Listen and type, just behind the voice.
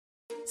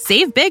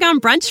Save big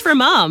on brunch for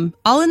mom,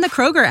 all in the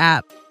Kroger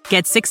app.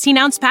 Get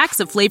 16-ounce packs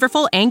of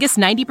flavorful Angus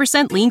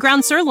 90% lean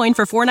ground sirloin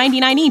for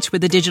 $4.99 each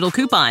with a digital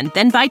coupon.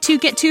 Then buy 2,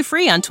 get 2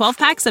 free on 12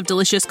 packs of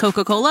delicious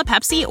Coca-Cola,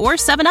 Pepsi, or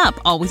 7-Up,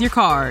 all with your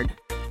card.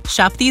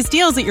 Shop these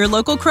deals at your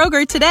local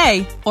Kroger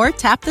today, or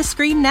tap the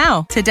screen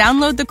now to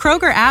download the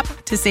Kroger app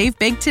to save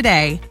big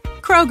today.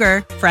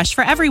 Kroger, fresh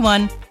for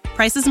everyone.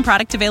 Prices and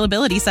product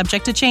availability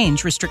subject to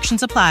change.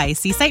 Restrictions apply.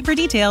 See site for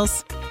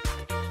details.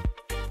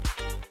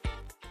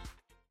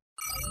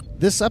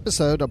 This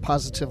episode of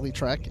Positively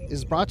Trek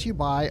is brought to you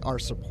by our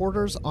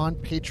supporters on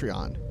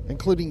Patreon,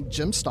 including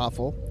Jim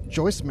Stoffel,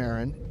 Joyce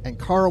Marin, and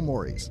Carl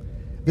Morris.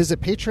 Visit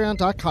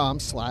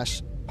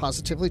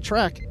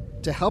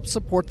patreon.com/positivelytrek to help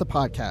support the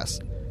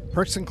podcast.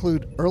 Perks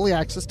include early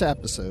access to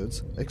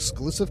episodes,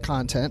 exclusive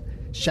content,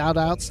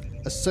 shout-outs,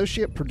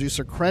 associate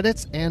producer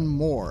credits, and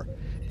more.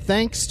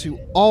 Thanks to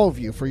all of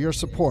you for your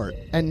support.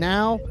 And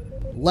now,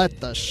 let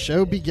the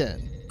show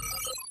begin.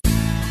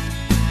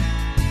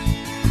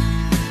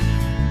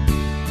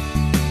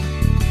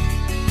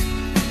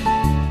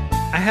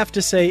 I have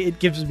to say, it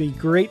gives me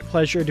great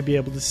pleasure to be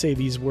able to say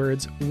these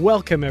words.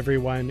 Welcome,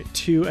 everyone,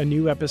 to a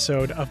new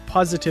episode of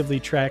Positively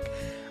Trek.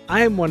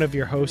 I am one of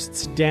your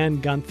hosts, Dan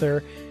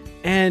Gunther,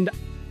 and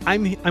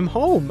I'm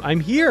home.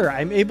 I'm here.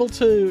 I'm able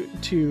to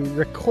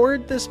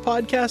record this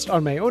podcast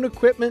on my own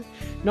equipment,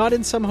 not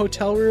in some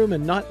hotel room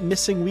and not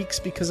missing weeks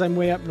because I'm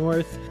way up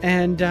north.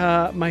 And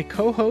my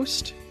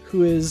co-host,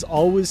 who is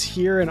always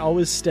here and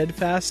always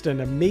steadfast and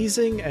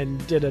amazing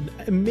and did an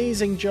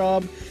amazing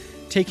job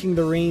taking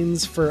the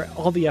reins for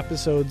all the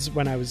episodes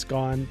when I was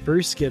gone,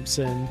 Bruce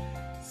Gibson.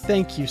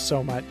 Thank you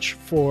so much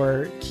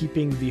for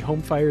keeping the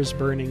home fires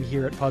burning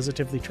here at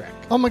Positively Trek.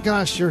 Oh my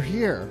gosh, you're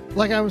here.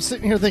 Like, I was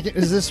sitting here thinking,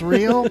 is this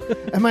real?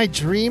 Am I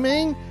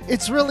dreaming?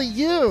 It's really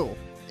you.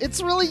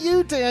 It's really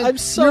you, Dan. I'm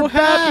so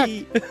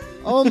happy.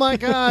 Oh my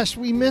gosh,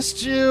 we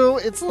missed you.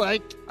 It's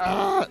like,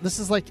 this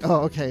is like,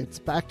 oh, okay, it's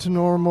back to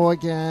normal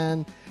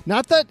again.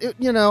 Not that,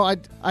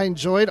 I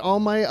enjoyed all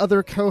my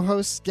other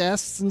co-hosts,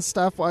 guests, and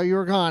stuff while you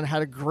were gone.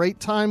 Had a great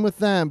time with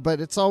them,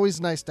 but it's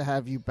always nice to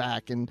have you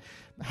back and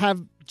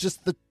have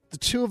just the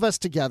two of us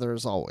together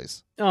as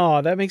always. Oh,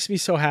 that makes me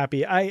so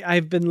happy.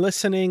 I've been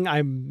listening.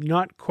 I'm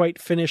not quite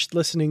finished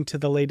listening to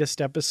the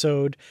latest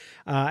episode.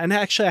 And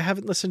actually, I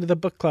haven't listened to the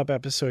book club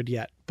episode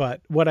yet.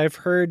 But what I've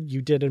heard,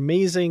 you did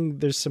amazing.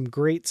 There's some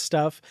great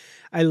stuff.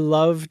 I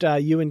loved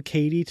you and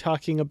Katie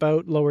talking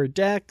about Lower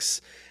Decks.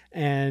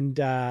 And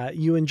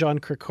you and John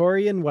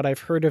Krikorian, what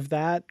I've heard of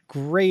that,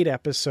 great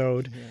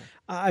episode. Yeah.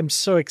 I'm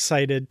so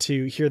excited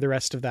to hear the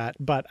rest of that,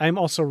 but I'm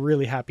also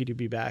really happy to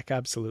be back.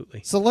 Absolutely.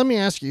 So let me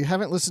ask you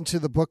haven't listened to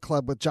the book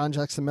club with John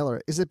Jackson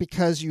Miller. Is it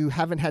because you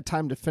haven't had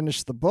time to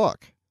finish the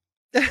book?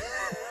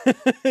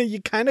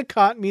 You kind of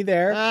caught me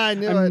there.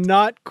 I'm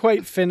not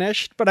quite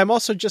finished, but I'm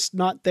also just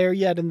not there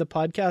yet in the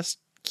podcast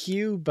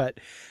queue. But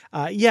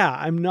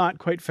I'm not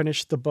quite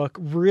finished the book.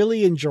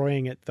 Really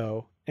enjoying it,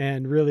 though.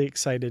 And really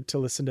excited to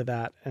listen to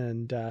that.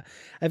 And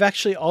I've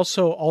actually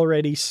also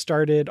already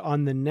started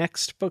on the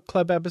next book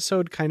club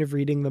episode, kind of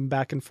reading them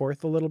back and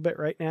forth a little bit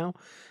right now,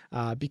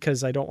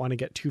 because I don't want to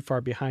get too far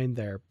behind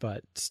there.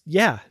 But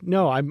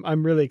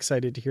I'm really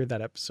excited to hear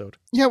that episode.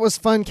 Yeah, it was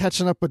fun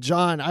catching up with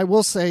John. I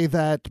will say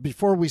that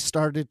before we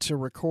started to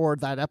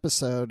record that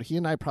episode, he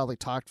and I probably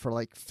talked for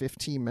like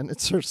 15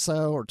 minutes or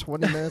so, or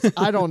 20 minutes.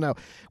 I don't know.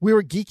 We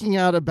were geeking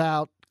out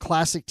about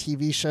classic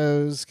TV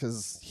shows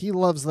because he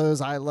loves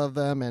those, I love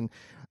them, and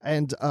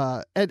Ed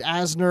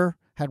Asner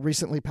had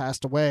recently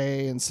passed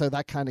away, and so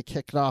that kind of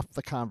kicked off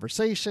the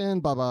conversation,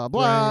 blah blah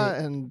blah, right.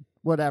 And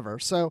whatever.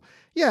 So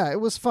yeah,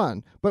 it was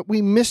fun, but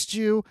we missed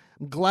you.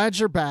 I'm glad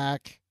you're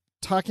back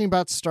talking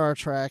about Star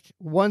Trek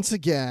once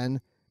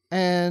again,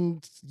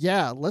 and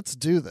yeah, let's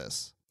do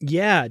this.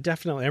 Yeah,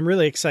 definitely. I'm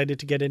really excited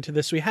to get into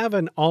this. We have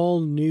an all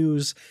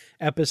news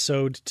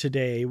episode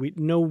today.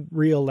 No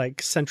real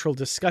central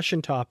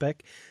discussion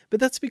topic,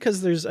 but that's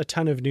because there's a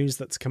ton of news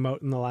that's come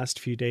out in the last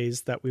few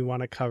days that we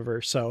want to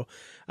cover. So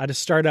to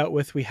start out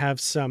with, we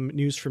have some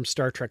news from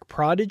Star Trek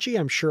Prodigy.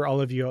 I'm sure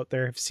all of you out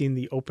there have seen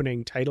the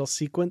opening title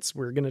sequence.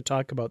 We're going to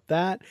talk about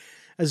that,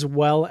 as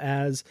well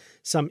as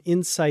some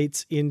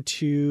insights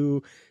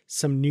into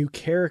some new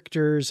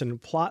characters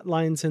and plot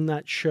lines in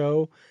that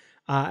show.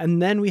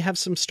 And then we have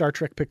some Star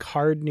Trek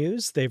Picard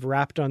news. They've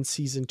wrapped on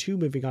season 2,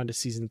 moving on to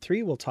season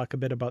 3. We'll talk a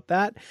bit about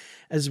that,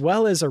 as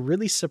well as a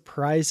really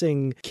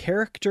surprising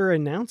character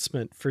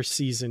announcement for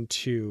season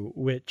 2,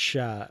 which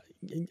a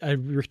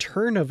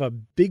return of a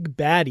big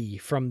baddie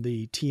from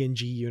the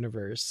TNG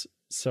universe.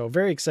 So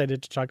very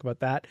excited to talk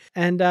about that.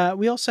 And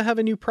we also have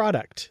a new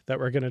product that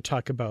we're going to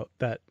talk about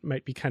that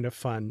might be kind of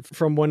fun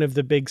from one of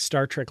the big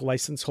Star Trek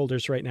license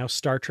holders right now,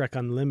 Star Trek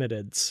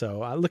Unlimited. So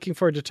looking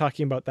forward to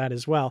talking about that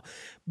as well.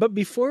 But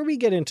before we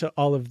get into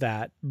all of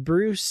that,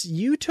 Bruce,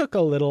 you took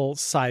a little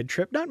side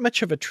trip, not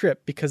much of a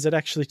trip because it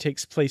actually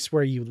takes place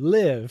where you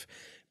live,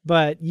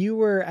 but you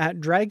were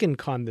at Dragon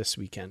Con this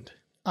weekend.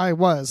 I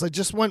was. I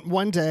just went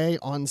one day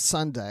on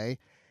Sunday.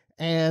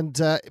 And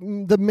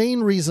the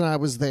main reason I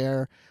was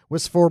there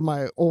was for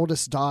my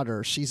oldest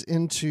daughter. She's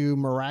into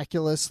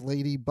Miraculous,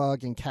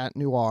 Ladybug, and Cat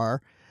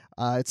Noir.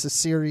 It's a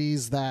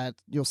series that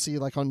you'll see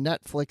like on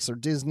Netflix or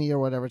Disney or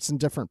whatever. It's in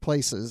different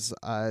places.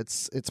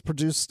 It's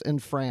produced in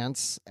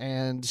France,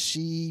 and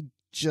she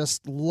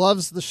just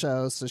loves the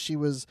show. So she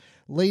was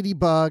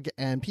Ladybug,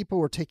 and people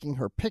were taking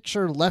her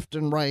picture left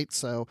and right.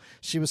 So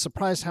she was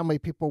surprised how many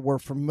people were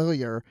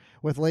familiar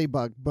with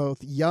Ladybug,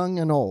 both young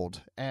and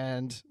old.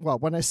 And well,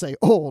 when I say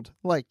old,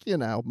 like,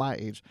 my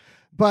age,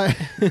 but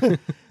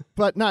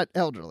but not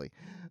elderly.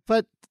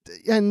 But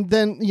and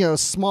then,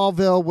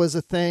 Smallville was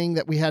a thing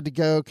that we had to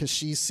go because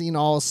she's seen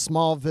all of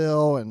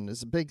Smallville and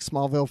is a big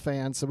Smallville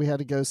fan. So we had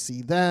to go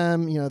see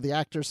them, the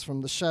actors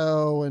from the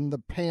show and the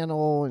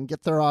panel and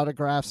get their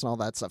autographs and all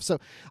that stuff. So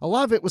a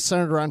lot of it was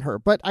centered around her.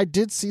 But I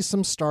did see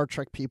some Star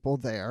Trek people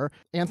there.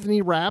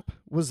 Anthony Rapp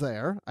was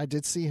there. I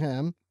did see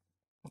him.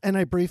 And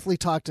I briefly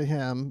talked to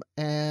him,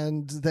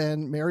 and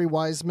then Mary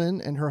Wiseman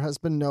and her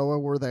husband Noah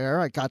were there.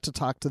 I got to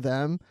talk to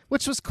them,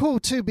 which was cool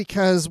too,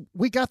 because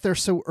we got there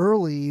so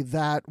early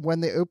that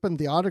when they opened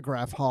the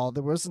autograph hall,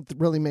 there wasn't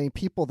really many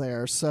people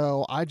there.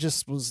 So I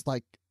just was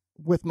like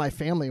with my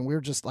family, and we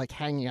were just like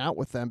hanging out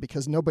with them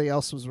because nobody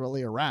else was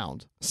really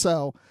around.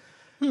 So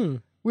we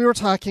were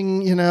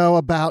talking,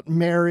 about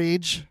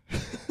marriage.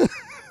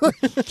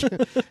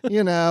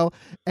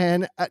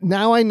 And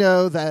now I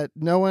know that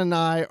Noah and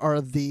I are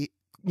the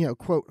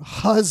quote,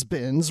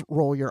 husbands,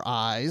 roll your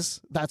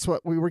eyes. That's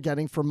what we were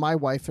getting from my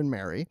wife and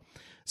Mary.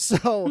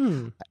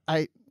 So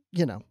I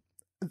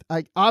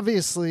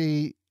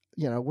obviously,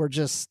 we're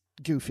just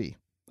goofy,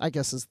 I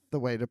guess is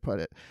the way to put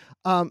it.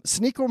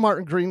 Sonequa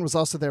Martin Green was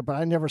also there, but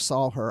I never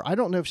saw her. I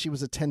don't know if she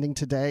was attending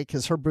today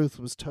because her booth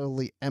was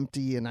totally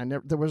empty, and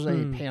there wasn't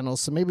any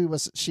panels, so maybe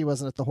she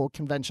wasn't at the whole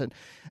convention.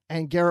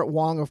 And Garrett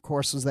Wong, of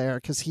course, was there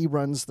because he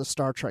runs the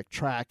Star Trek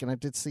track, and I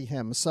did see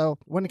him. So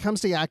when it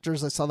comes to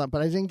actors, I saw that,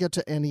 but I didn't get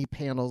to any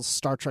panels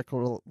Star Trek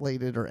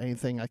related or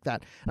anything like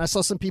that. And I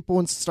saw some people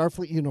in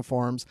Starfleet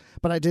uniforms,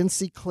 but I didn't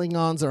see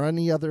Klingons or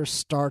any other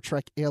Star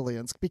Trek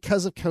aliens.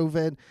 Because of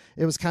COVID,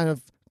 it was kind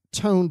of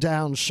toned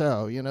down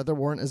show. There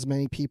weren't as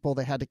many people.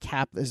 They had to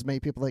cap as many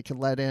people they could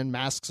let in.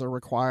 Masks are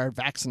required.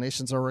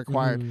 Vaccinations are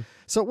required.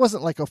 So it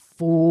wasn't like a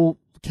full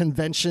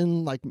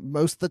convention like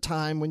most of the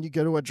time when you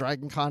go to a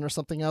Dragon Con or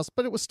something else,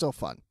 but it was still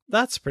fun.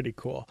 That's pretty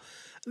cool.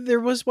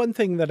 There was one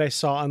thing that I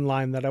saw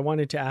online that I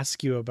wanted to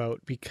ask you about,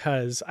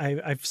 because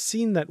I've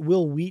seen that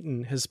Will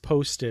Wheaton has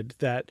posted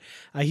that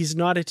he's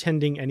not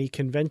attending any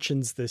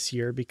conventions this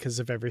year because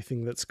of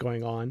everything that's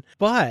going on.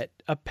 But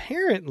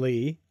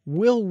apparently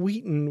Will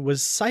Wheaton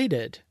was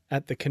sighted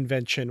at the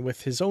convention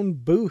with his own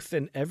booth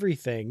and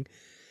everything.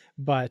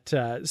 But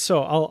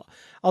so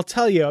I'll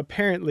tell you,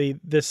 apparently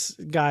this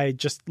guy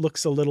just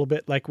looks a little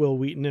bit like Will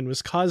Wheaton and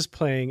was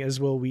cosplaying as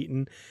Will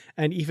Wheaton,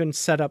 and even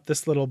set up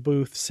this little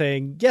booth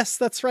saying, yes,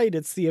 that's right,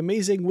 it's the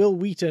amazing Will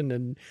Wheaton,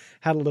 and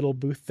had a little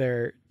booth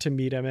there to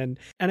meet him. And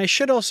I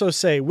should also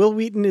say, Will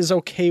Wheaton is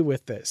okay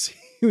with this.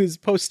 He was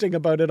posting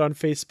about it on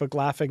Facebook,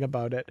 laughing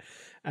about it,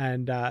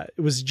 and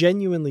was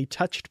genuinely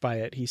touched by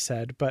it, he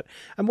said. But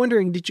I'm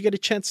wondering, did you get a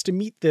chance to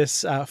meet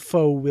this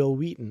faux Will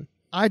Wheaton?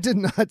 I did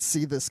not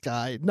see this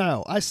guy.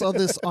 No, I saw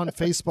this on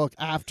Facebook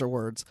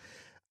afterwards.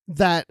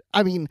 I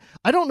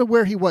don't know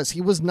where he was. He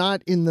was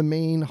not in the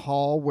main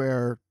hall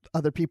where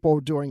other people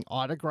were doing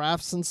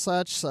autographs and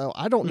such. So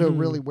I don't know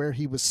really where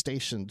he was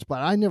stationed,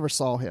 but I never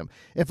saw him.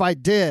 If I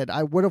did,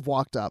 I would have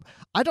walked up.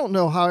 I don't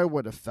know how I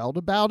would have felt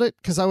about it,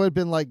 because I would have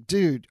been like,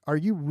 dude, are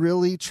you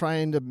really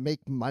trying to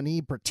make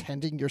money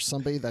pretending you're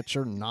somebody that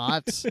you're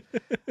not?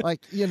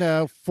 Like,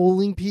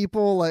 fooling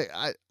people? Like,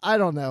 I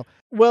don't know.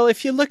 Well,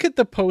 if you look at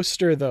the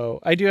poster,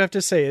 though, I do have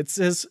to say it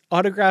says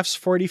autographs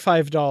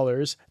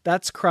 $45.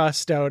 That's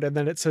crossed out, and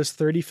then it says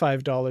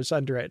 $35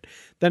 under it.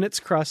 Then it's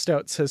crossed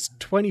out, says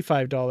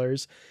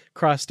 $25,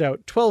 crossed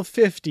out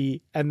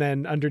 $12.50, and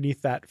then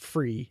underneath that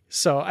free.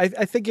 So I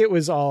think it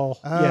was all.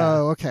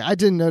 Okay. I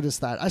didn't notice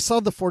that. I saw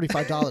the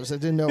 $45. I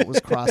didn't know it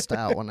was crossed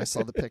out when I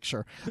saw the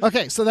picture.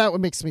 Okay, so that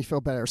makes me feel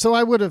better. So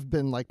I would have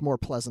been like more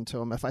pleasant to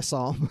him if I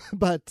saw him.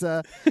 But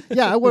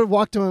I would have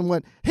walked to him and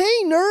went,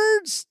 "Hey,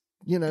 nerds!"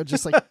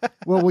 Just like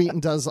Will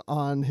Wheaton does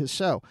on his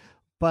show.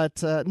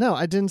 But no,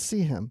 I didn't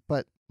see him.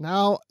 But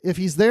now, if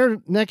he's there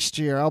next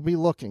year, I'll be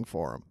looking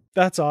for him.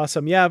 That's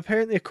awesome. Yeah,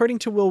 apparently, according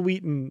to Will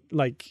Wheaton,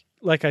 like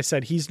I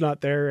said, he's not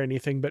there or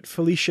anything, but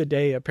Felicia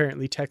Day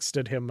apparently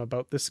texted him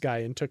about this guy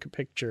and took a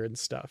picture and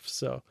stuff.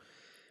 So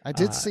I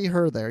did see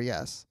her there,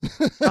 yes.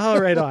 Oh,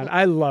 right on.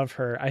 I love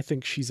her. I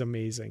think she's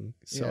amazing.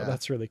 So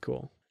that's really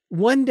cool.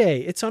 One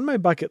day, it's on my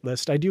bucket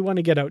list. I do want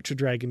to get out to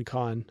Dragon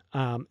Con.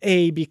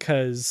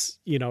 Because,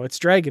 it's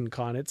Dragon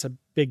Con. It's a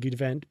big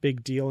event,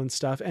 big deal and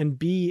stuff. And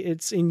B,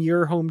 it's in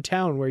your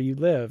hometown where you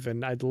live.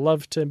 And I'd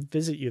love to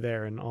visit you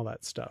there and all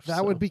that stuff.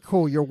 That would be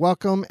cool. You're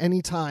welcome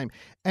anytime.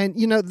 And,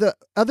 the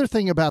other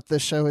thing about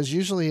this show is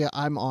usually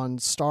I'm on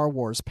Star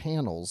Wars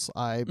panels.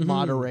 I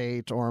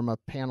moderate, or I'm a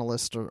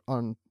panelist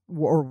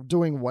or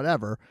doing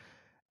whatever.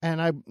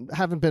 And I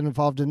haven't been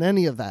involved in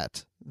any of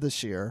that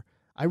this year.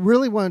 I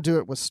really want to do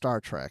it with Star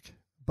Trek,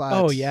 but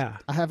Oh, yeah.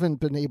 I haven't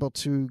been able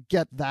to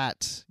get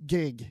that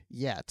gig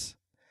yet.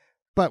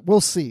 But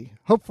we'll see.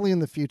 Hopefully in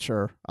the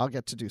future, I'll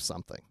get to do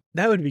something.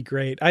 That would be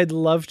great. I'd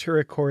love to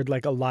record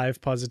like a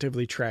live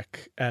Positively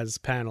Trek as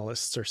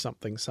panelists or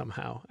something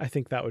somehow. I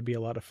think that would be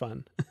a lot of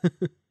fun.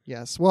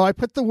 Yes. Well, I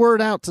put the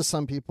word out to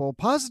some people.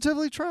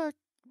 Positively Trek.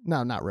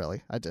 No, not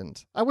really. I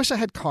didn't. I wish I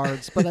had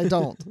cards, but I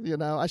don't.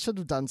 I should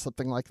have done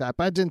something like that,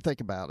 but I didn't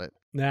think about it.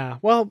 Yeah.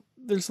 Well,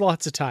 there's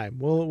lots of time.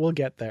 We'll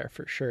get there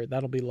for sure.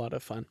 That'll be a lot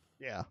of fun.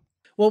 Yeah.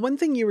 Well, one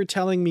thing you were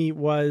telling me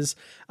was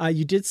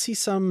you did see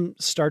some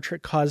Star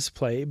Trek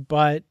cosplay,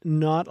 but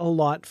not a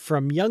lot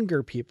from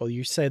younger people.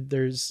 You said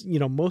there's,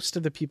 most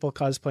of the people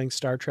cosplaying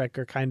Star Trek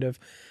are kind of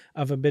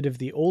a bit of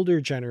the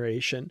older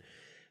generation.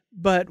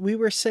 But we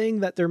were saying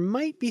that there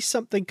might be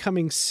something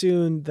coming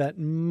soon that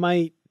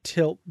might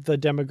tilt the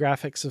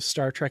demographics of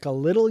Star Trek a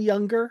little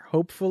younger,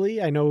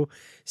 hopefully. I know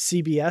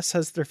CBS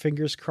has their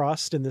fingers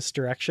crossed in this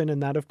direction,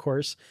 and that, of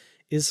course,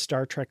 is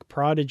Star Trek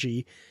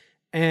Prodigy.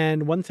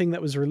 And one thing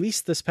that was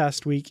released this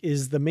past week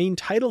is the main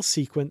title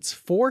sequence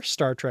for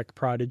Star Trek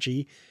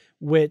Prodigy,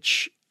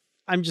 which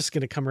I'm just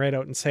going to come right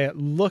out and say it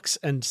looks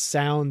and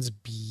sounds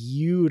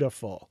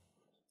beautiful.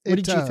 What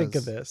did you think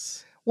of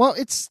this? Well,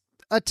 it's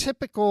a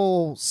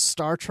typical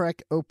Star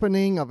Trek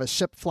opening of a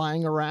ship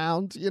flying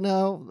around,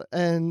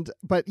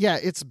 but yeah,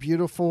 it's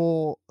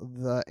beautiful.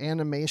 The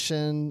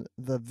animation,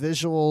 the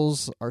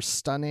visuals are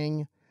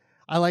stunning.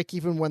 I like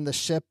even when the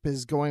ship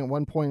is going at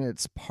one point,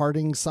 it's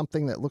parting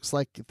something that looks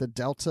like the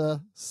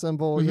Delta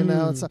symbol,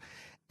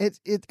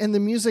 and the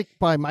music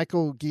by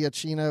Michael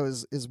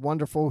Giacchino is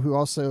wonderful, who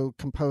also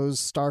composed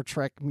Star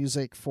Trek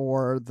music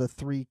for the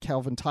 3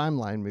 Kelvin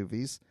Timeline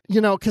movies.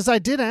 Because I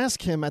did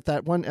ask him at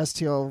that one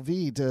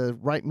STLV to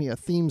write me a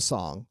theme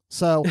song.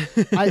 So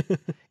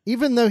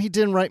even though he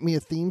didn't write me a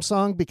theme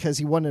song because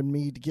he wanted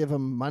me to give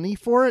him money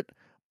for it,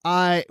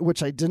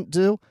 which I didn't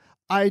do,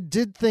 I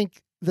did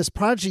think this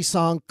Prodigy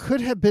song could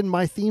have been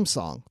my theme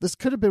song. This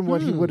could have been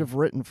what he would have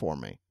written for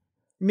me.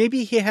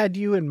 Maybe he had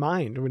you in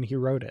mind when he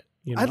wrote it.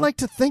 I'd like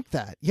to think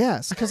that,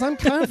 yes, because I'm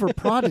kind of a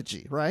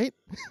prodigy, right?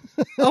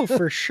 Oh,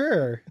 for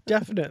sure.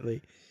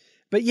 Definitely.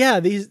 But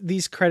yeah,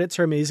 these credits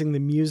are amazing. The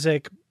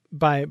music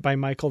by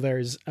Michael there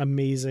is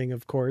amazing,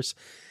 of course.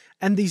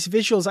 And these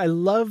visuals, I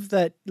love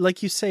that,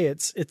 like you say,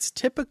 it's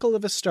typical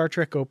of a Star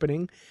Trek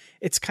opening.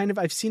 It's kind of,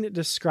 I've seen it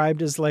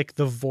described as like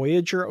the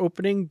Voyager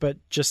opening, but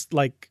just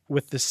like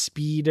with the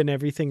speed and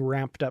everything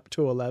ramped up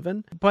to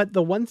 11. But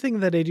the one thing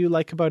that I do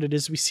like about it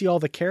is we see all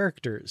the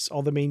characters,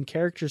 all the main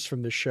characters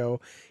from the show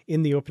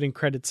in the opening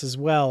credits, as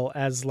well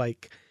as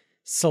like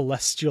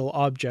celestial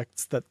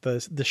objects that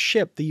the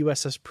ship, the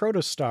USS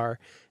Protostar,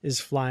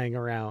 is flying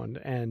around,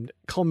 and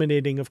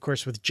culminating, of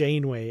course, with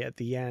Janeway at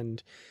the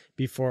end,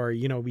 before,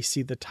 we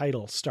see the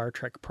title Star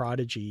Trek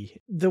Prodigy.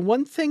 The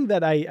one thing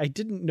that I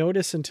didn't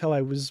notice until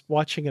I was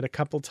watching it a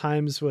couple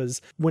times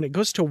was when it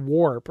goes to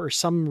warp or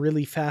some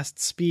really fast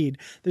speed,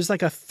 there's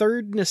like a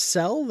third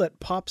nacelle that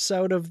pops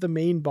out of the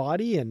main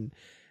body, and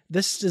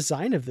this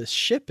design of this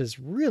ship is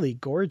really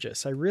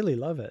gorgeous. I really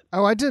love it.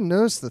 Oh, I didn't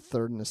notice the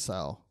third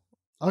nacelle.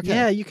 Okay.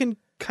 Yeah, you can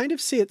kind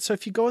of see it. So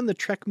if you go in the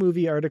Trek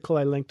movie article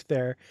I linked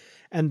there,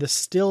 and the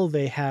still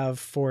they have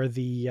for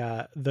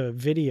the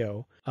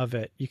video of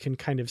it, you can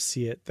kind of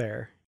see it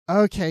there.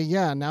 Okay,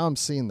 yeah, now I'm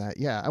seeing that.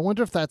 Yeah, I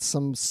wonder if that's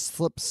some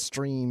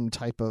slipstream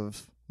type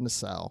of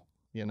nacelle,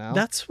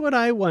 That's what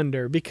I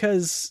wonder,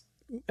 because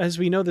as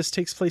we know, this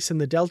takes place in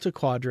the Delta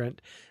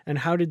Quadrant, and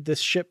how did this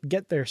ship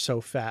get there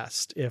so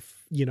fast if,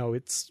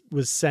 it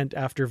was sent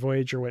after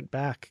Voyager went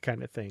back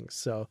kind of thing.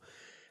 So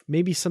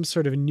maybe some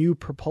sort of new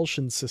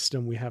propulsion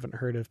system we haven't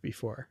heard of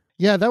before.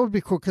 Yeah, that would be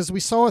cool, because we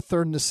saw a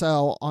third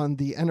nacelle on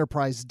the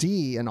Enterprise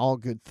D and All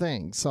Good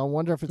Things. So I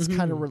wonder if it's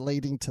kind of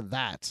relating to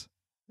that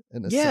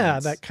in a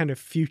sense. That kind of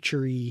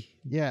future-y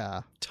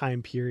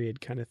time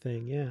period kind of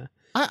thing, yeah.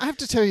 I have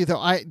to tell you, though,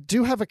 I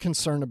do have a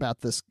concern about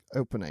this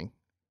opening.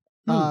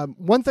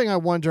 One thing I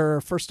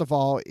wonder, first of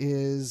all,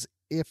 is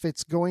if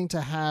it's going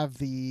to have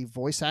the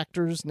voice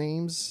actors'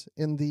 names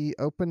in the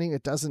opening.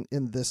 It doesn't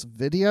in this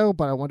video,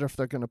 but I wonder if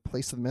they're going to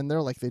place them in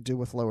there like they do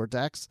with Lower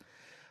Decks.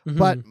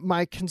 But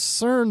my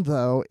concern,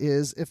 though,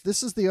 is if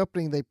this is the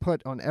opening they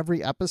put on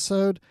every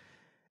episode,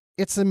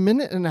 it's 1.5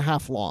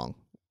 minutes long,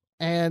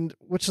 and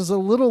which is a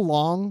little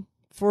long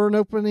for an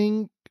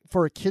opening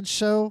for a kid's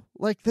show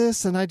like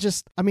this. And I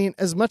mean,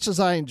 as much as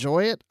I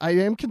enjoy it, I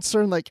am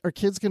concerned, like, are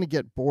kids going to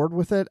get bored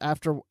with it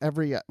after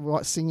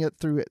seeing it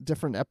through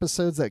different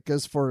episodes that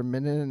goes for 1.5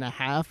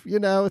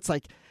 minutes? It's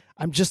like,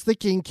 I'm just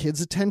thinking kids'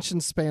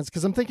 attention spans,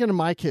 because I'm thinking of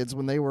my kids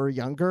when they were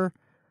younger.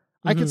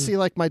 I could see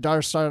like my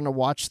daughter starting to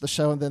watch the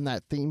show, and then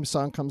that theme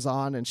song comes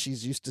on and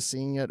she's used to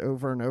seeing it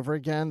over and over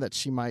again, that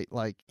she might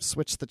like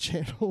switch the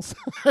channels.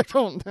 I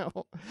don't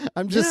know.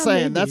 I'm just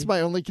saying, maybe. That's my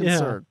only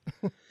concern.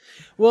 Yeah.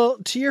 Well,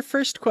 to your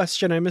first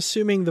question, I'm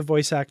assuming the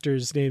voice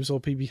actors' names will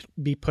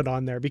be put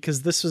on there,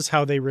 because this was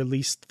how they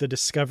released the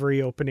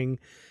Discovery opening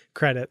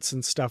credits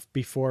and stuff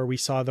before. We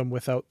saw them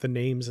without the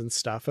names and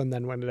stuff. And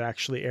then when it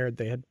actually aired,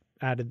 they had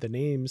added the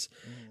names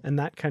and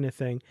that kind of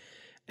thing.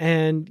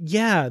 And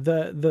yeah,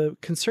 the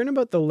concern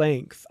about the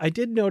length, I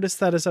did notice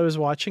that as I was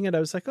watching it, I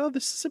was like, oh,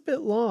 this is a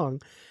bit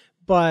long.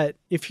 But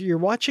if you're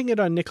watching it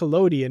on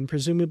Nickelodeon,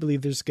 presumably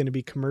there's going to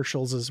be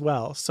commercials as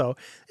well. So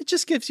it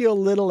just gives you a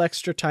little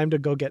extra time to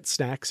go get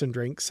snacks and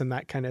drinks and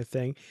that kind of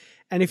thing.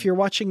 And if you're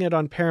watching it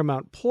on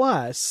Paramount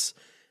Plus,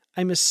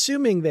 I'm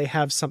assuming they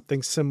have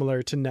something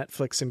similar to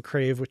Netflix and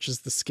Crave, which is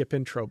the skip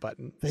intro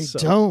button. They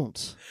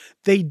don't.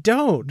 They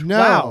don't. No.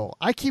 Wow.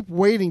 I keep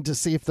waiting to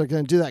see if they're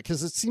going to do that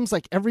because it seems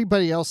like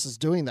everybody else is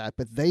doing that,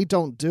 but they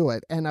don't do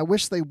it. And I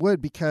wish they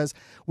would, because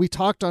we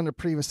talked on a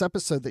previous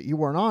episode that you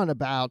weren't on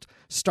about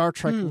Star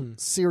Trek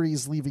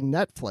series leaving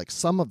Netflix,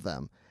 some of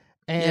them.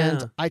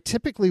 And I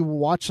typically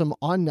watch them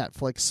on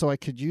Netflix so I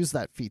could use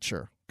that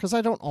feature, because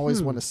I don't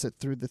always want to sit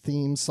through the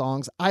theme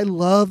songs. I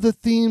love the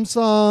theme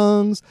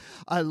songs.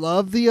 I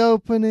love the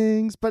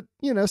openings. But,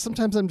 you know,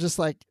 sometimes I'm just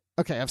like,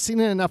 okay, I've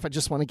seen it enough. I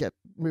just want to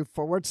move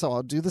forward, so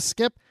I'll do the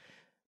skip.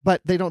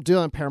 But they don't do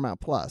it on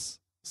Paramount Plus.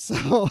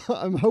 So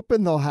I'm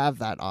hoping they'll have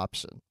that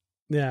option.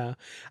 Yeah.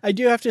 I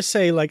do have to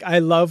say, like, I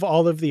love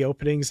all of the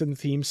openings and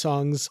theme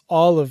songs,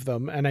 all of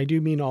them. And I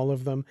do mean all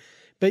of them.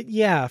 But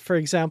yeah, for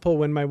example,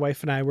 when my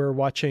wife and I were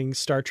watching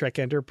Star Trek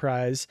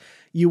Enterprise,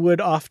 you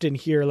would often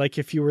hear, like,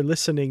 if you were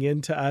listening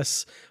in to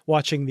us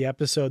watching the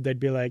episode, they'd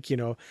be like, you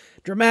know,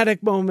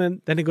 dramatic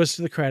moment. Then it goes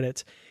to the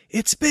credits.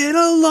 It's been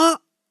a long...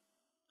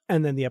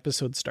 And then the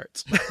episode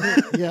starts.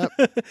 Yep.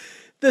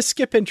 The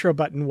skip intro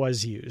button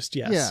was used.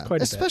 Yes, quite a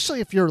bit.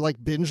 Especially if you're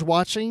like binge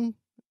watching,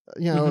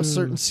 you know, a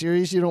certain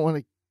series, you don't want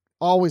to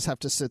always have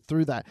to sit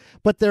through that.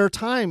 But there are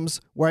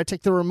times where I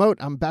take the remote,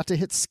 I'm about to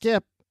hit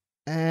skip,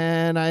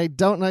 and I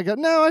don't, and I go,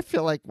 no, I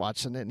feel like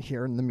watching it and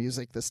hearing the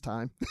music this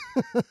time.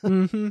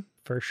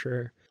 For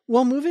sure.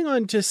 Well, moving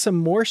on to some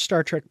more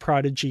Star Trek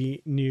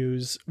Prodigy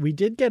news, we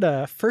did get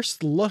a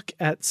first look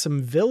at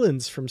some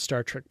villains from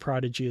Star Trek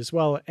Prodigy as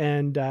well.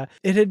 And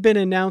it had been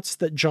announced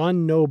that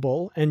John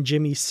Noble and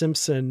Jimmy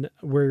Simpson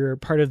were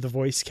part of the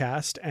voice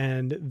cast,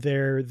 and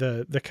they're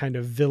the kind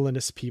of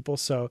villainous people.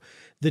 So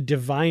the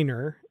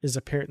Diviner is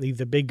apparently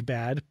the big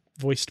bad,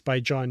 voiced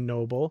by John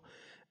Noble.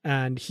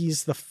 And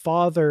he's the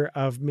father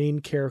of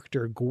main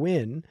character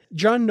Gwyn.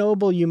 John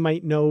Noble, you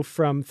might know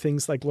from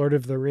things like Lord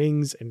of the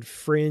Rings and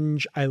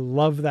Fringe. I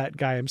love that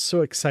guy. I'm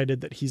so excited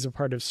that he's a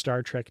part of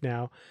Star Trek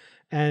now.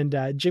 And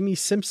Jimmy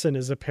Simpson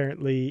is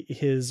apparently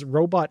his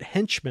robot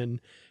henchman,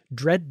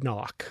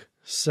 Dreadnought.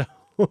 So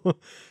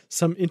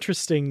some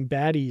interesting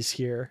baddies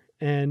here.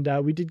 And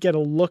we did get a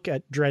look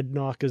at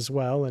Dreadnought as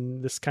well,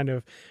 and this kind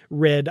of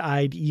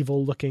red-eyed,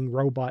 evil-looking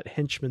robot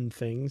henchman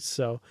thing.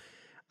 So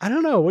I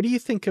don't know. What do you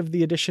think of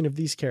the addition of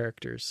these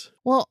characters?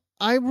 Well,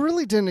 I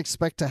really didn't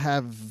expect to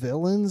have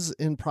villains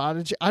in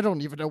Prodigy. I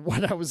don't even know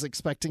what I was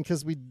expecting,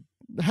 because we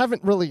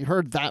haven't really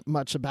heard that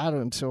much about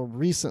it until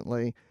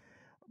recently.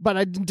 But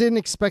I didn't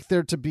expect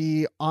there to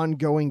be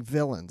ongoing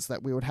villains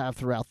that we would have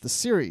throughout the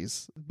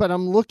series. But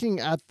I'm looking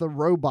at the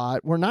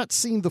robot. We're not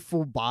seeing the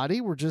full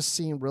body. We're just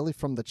seeing really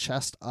from the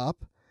chest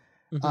up.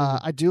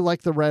 I do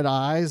like the red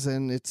eyes,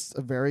 and it's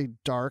a very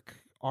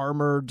dark,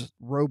 armored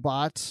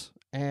robot.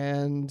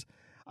 And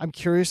I'm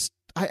curious,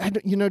 I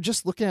you know,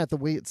 just looking at the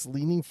way it's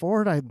leaning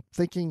forward, I'm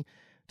thinking,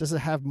 does it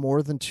have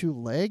more than two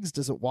legs?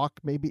 Does it walk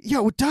maybe?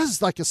 Yeah, it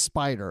does, like a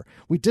spider.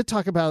 We did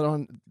talk about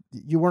it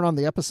you weren't on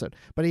the episode,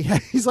 but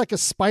he's like a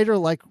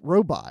spider-like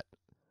robot.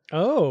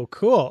 Oh,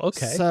 cool.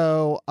 Okay.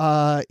 So,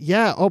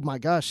 yeah. Oh my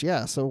gosh.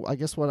 Yeah. So I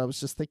guess what I was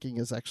just thinking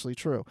is actually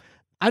true.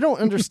 I don't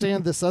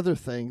understand this other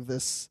thing,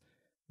 this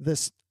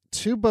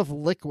tube of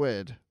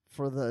liquid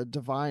for the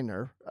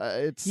Diviner.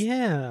 It's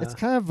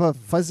kind of a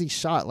fuzzy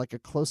shot, like a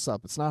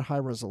close-up. It's not high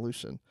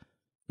resolution.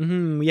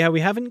 Yeah, we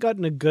haven't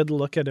gotten a good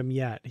look at him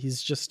yet.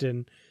 He's just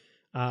in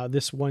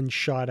this one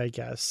shot, I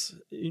guess,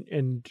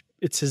 and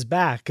it's his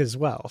back as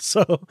well.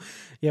 So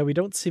yeah, we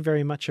don't see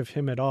very much of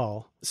him at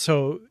all.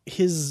 So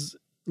his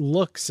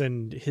looks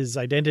and his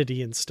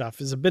identity and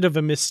stuff is a bit of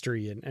a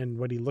mystery, and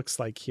what he looks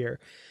like here.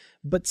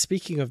 But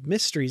speaking of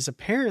mysteries,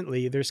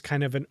 apparently there's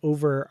kind of an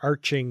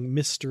overarching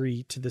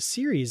mystery to the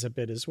series a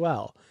bit as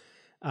well.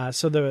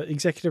 So the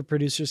executive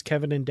producers,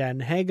 Kevin and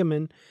Dan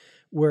Hageman,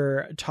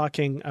 were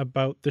talking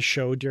about the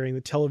show during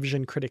the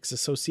Television Critics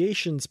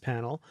Association's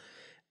panel.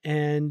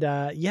 And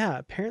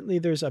apparently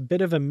there's a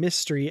bit of a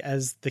mystery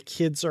as the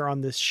kids are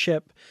on this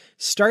ship,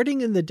 starting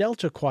in the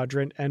Delta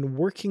Quadrant and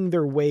working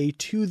their way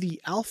to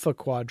the Alpha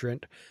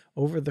Quadrant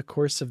over the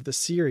course of the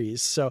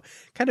series. So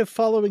kind of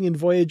following in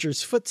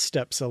Voyager's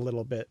footsteps a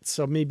little bit.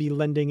 So maybe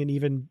lending an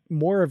even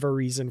more of a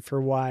reason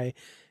for why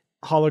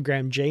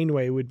Hologram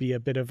Janeway would be a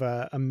bit of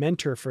a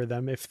mentor for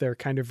them if they're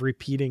kind of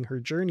repeating her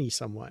journey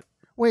somewhat.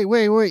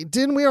 Wait.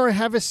 Didn't we already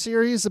have a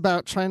series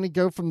about trying to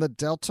go from the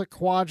Delta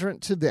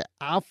Quadrant to the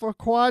Alpha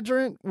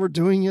Quadrant? We're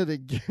doing it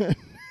again.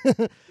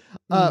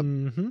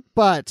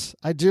 But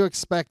I do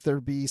expect there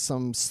to be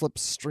some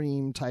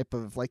slipstream type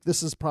of, like,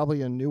 this is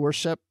probably a newer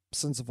ship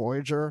since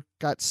Voyager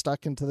got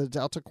stuck into the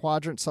Delta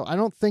Quadrant. So I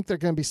don't think they're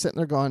going to be sitting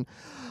there going,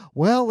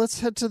 well,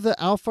 let's head to the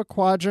Alpha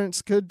Quadrant.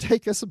 It could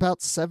take us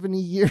about 70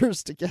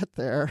 years to get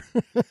there.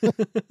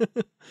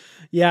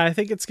 Yeah, I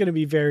think it's going to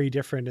be very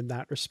different in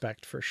that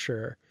respect for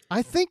sure.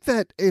 I think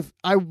that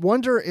I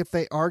wonder if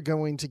they are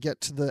going to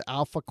get to the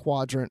Alpha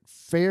Quadrant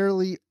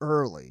fairly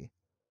early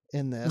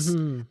in this.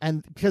 Mm-hmm.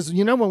 And because,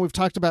 when we've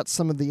talked about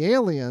some of the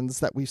aliens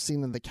that we've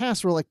seen in the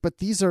cast, we're like, but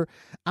these are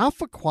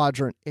Alpha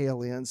Quadrant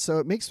aliens. So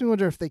it makes me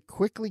wonder if they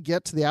quickly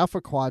get to the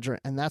Alpha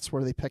Quadrant and that's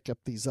where they pick up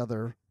these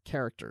other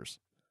characters.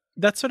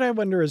 That's what I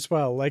wonder as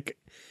well. Like,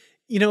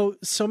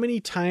 so many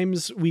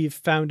times we've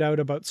found out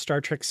about Star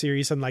Trek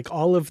series and like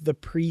all of the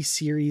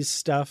pre-series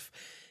stuff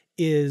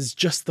is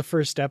just the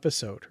first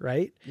episode,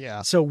 right?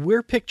 Yeah. So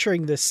we're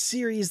picturing this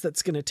series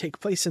that's going to take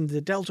place in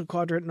the Delta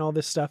Quadrant and all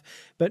this stuff,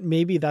 but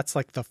maybe that's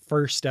like the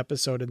first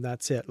episode and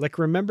that's it. Like,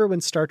 remember when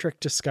Star Trek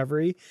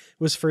Discovery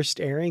was first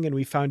airing and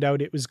we found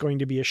out it was going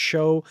to be a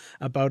show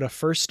about a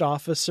first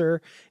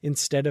officer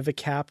instead of a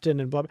captain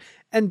and blah, blah.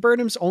 And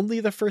Burnham's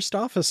only the first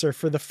officer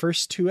for the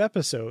first 2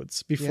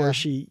 episodes before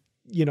she,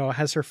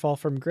 has her fall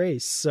from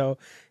grace. So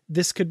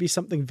this could be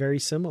something very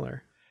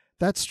similar.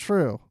 That's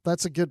true.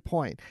 That's a good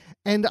point.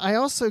 And I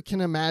also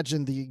can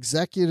imagine the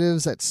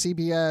executives at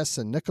CBS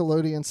and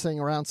Nickelodeon sitting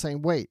around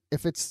saying, wait,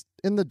 if it's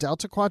in the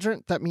Delta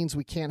Quadrant, that means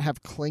we can't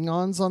have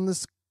Klingons on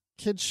this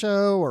kid's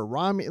show or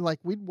Rami. Like,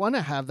 we'd want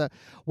to have that.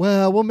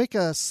 Well, we'll make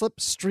a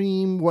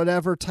slipstream,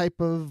 whatever type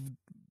of,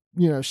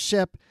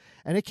 ship,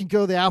 and it can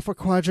go the Alpha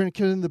Quadrant, it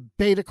can go in the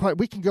Beta Quadrant.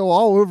 We can go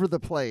all over the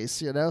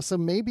place, So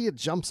maybe it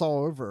jumps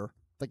all over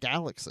the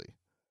galaxy.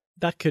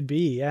 That could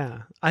be,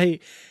 yeah.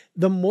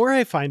 The more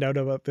I find out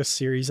about this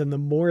series and the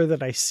more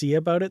that I see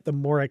about it, the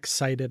more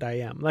excited I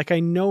am. Like, I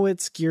know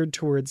it's geared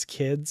towards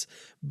kids,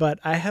 but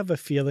I have a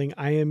feeling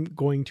I am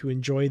going to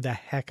enjoy the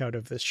heck out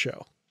of this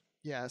show.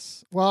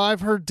 Yes. Well,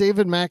 I've heard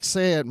David Mack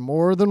say it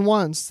more than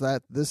once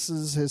that this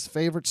is his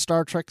favorite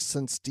Star Trek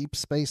since Deep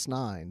Space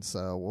Nine.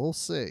 So we'll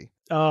see.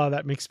 Oh,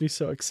 that makes me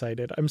so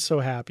excited. I'm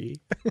so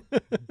happy.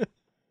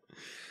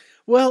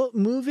 Well,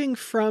 moving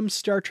from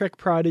Star Trek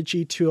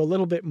Prodigy to a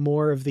little bit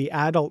more of the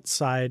adult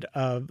side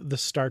of the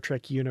Star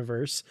Trek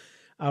universe,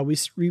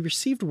 we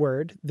received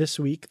word this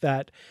week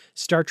that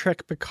Star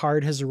Trek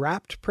Picard has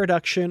wrapped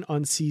production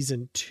on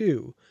season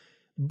 2,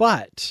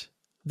 but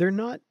they're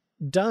not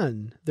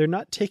done. They're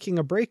not taking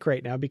a break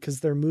right now because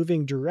they're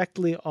moving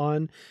directly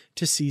on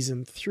to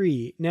season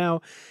 3.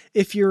 Now,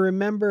 if you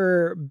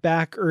remember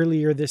back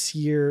earlier this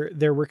year,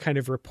 there were kind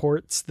of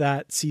reports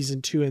that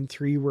season 2 and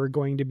 3 were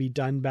going to be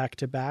done back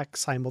to back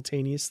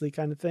simultaneously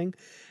kind of thing.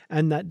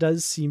 And that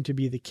does seem to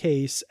be the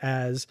case,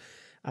 as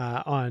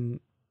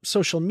on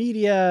social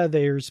media,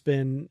 there's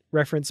been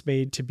reference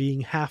made to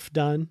being half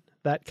done,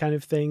 that kind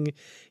of thing.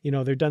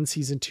 They're done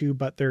season 2,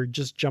 but they're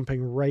just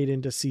jumping right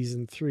into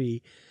season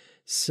 3.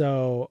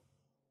 So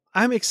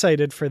I'm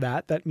excited for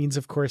that. That means,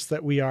 of course,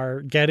 that we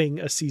are getting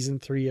a season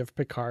 3 of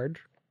Picard.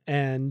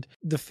 And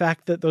the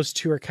fact that those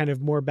two are kind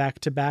of more back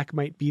to back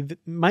might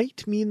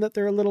mean that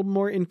they're a little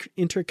more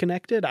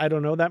interconnected. I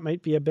don't know. That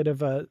might be a bit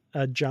of a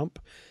jump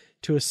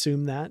to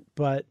assume that,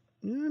 but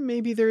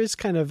maybe there is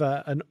kind of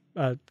a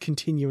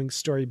continuing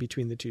story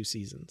between the 2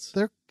 seasons.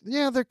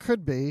 There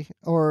could be,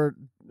 or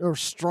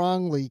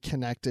strongly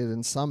connected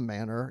in some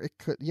manner. It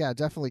could,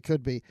 definitely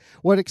could be.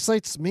 What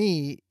excites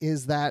me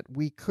is that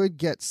we could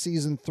get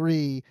season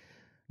 3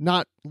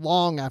 not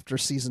long after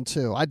season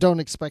 2. I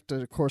don't expect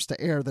it, of course, to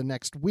air the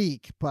next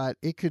week, but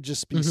it could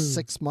just be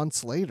 6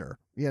 months later.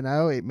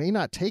 It may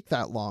not take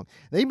that long.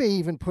 They may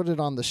even put it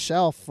on the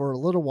shelf for a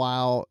little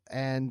while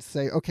and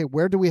say, okay,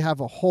 where do we have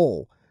a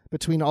hole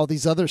between all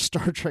these other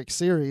Star Trek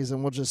series,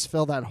 and we'll just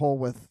fill that hole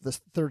with the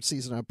 3rd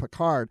season of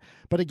Picard.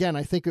 But again,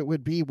 I think it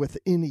would be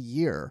within a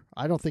year.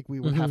 I don't think we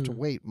would have to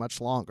wait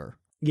much longer.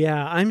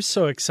 Yeah, I'm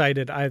so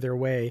excited either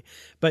way.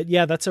 But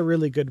yeah, that's a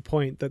really good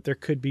point, that there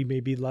could be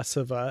maybe less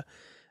of a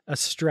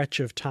stretch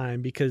of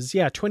time, because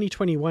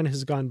 2021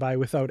 has gone by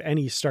without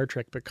any Star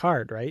Trek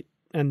Picard, right?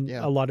 And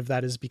a lot of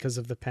that is because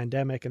of the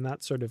pandemic and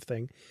that sort of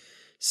thing.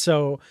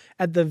 So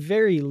at the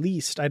very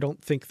least, I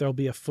don't think there'll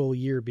be a full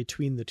year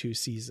between the 2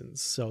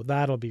 seasons. So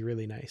that'll be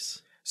really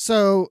nice.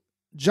 So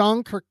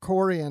John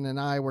Kerkorian and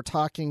I were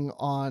talking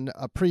on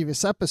a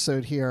previous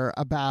episode here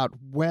about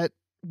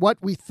what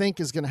we think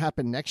is going to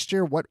happen next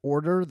year, what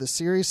order the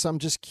series. So I'm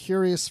just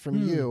curious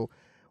from you,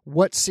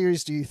 what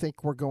series do you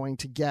think we're going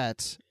to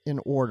get in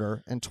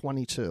order in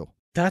 22?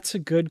 That's a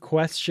good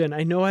question.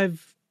 I know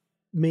I've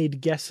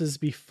made guesses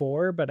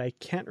before, but I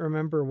can't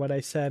remember what I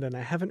said, and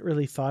I haven't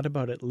really thought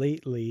about it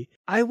lately.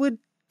 I would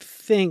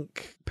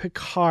think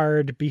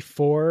Picard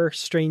before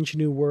Strange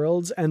New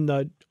Worlds, and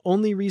the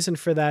only reason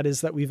for that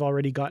is that we've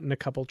already gotten a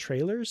couple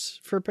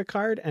trailers for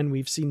Picard, and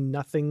we've seen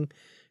nothing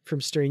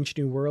from Strange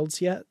New Worlds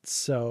yet.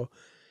 So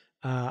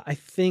I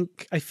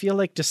feel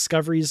like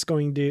Discovery is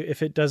going to,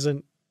 if it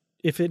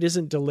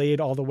isn't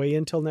delayed all the way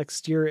until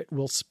next year, it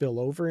will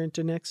spill over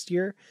into next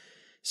year.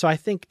 So I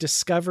think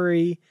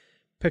Discovery,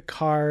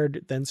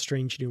 Picard, then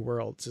Strange New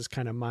Worlds is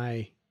kind of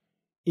my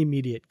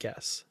immediate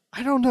guess.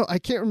 I don't know. I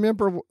can't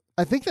remember.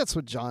 I think that's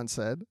what John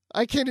said.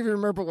 I can't even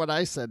remember what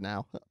I said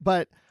now.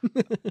 But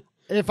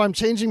if I'm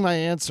changing my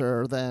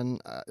answer, then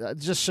it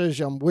just shows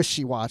you I'm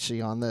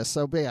wishy-washy on this.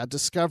 So, yeah,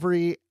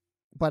 Discovery,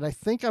 but I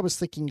think I was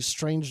thinking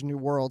Strange New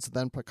Worlds,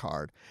 then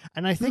Picard.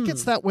 And I think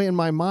it's that way in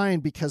my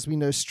mind because we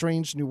know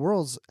Strange New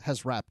Worlds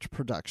has wrapped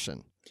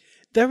production.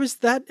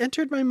 That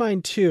entered my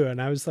mind too.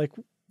 And I was like,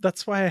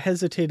 that's why I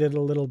hesitated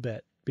a little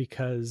bit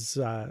because,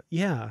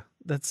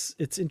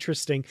 it's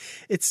interesting.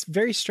 It's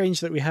very strange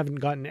that we haven't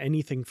gotten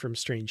anything from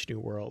Strange New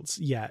Worlds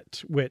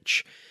yet,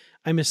 which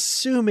I'm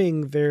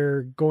assuming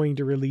they're going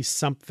to release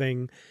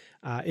something.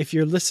 If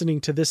you're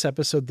listening to this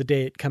episode the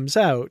day it comes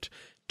out,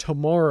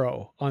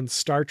 tomorrow on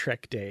Star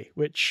Trek Day,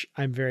 which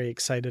I'm very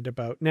excited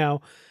about.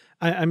 Now,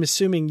 I'm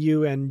assuming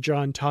you and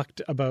John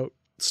talked about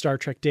Star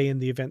Trek Day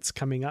and the events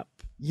coming up.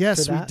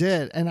 Yes, we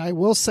did. And I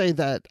will say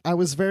that I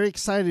was very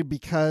excited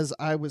because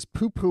I was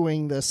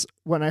poo-pooing this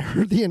when I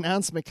heard the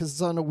announcement because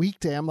it's on a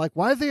weekday. I'm like,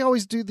 why do they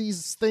always do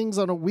these things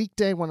on a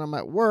weekday when I'm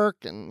at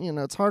work? And,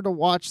 it's hard to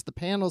watch the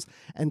panels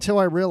until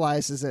I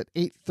realized is at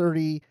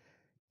 8:30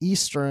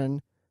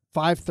 Eastern,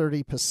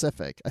 5:30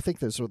 Pacific. I think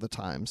those were the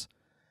times.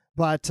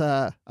 But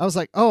I was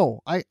like, oh,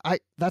 I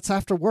that's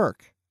after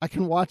work. I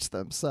can watch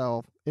them.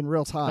 So in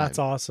real time. That's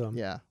awesome.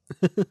 Yeah.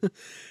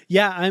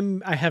 Yeah,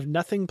 I have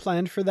nothing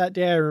planned for that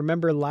day. I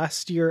remember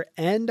last year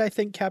and I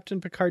think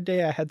Captain Picard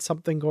Day, I had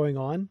something going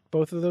on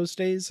both of those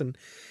days.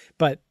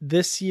 But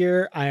this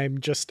year I'm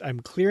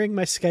clearing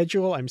my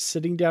schedule. I'm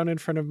sitting down in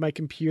front of my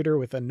computer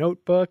with a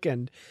notebook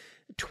and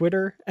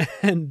Twitter,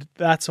 and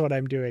that's what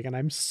I'm doing. And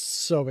I'm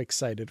so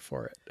excited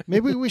for it.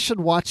 Maybe we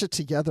should watch it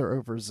together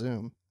over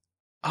Zoom.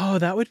 Oh,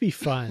 that would be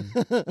fun.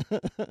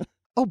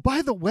 Oh,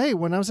 by the way,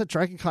 when I was at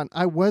DragonCon,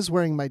 I was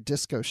wearing my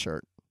disco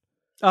shirt.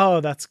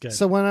 Oh, that's good.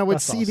 So when I would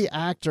see the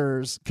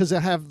actors, because I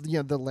have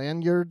the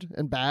lanyard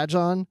and badge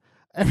on,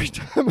 every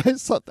time I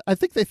saw, I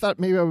think they thought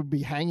maybe I would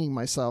be hanging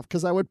myself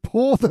because I would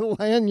pull the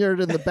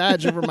lanyard and the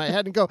badge over my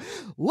head and go,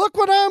 "Look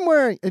what I'm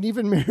wearing!" And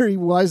even Mary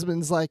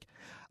Wiseman's like,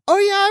 "Oh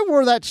yeah, I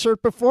wore that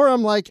shirt before."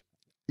 I'm like,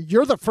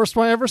 "You're the first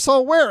one I ever saw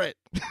wear it."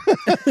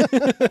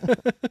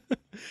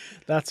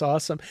 That's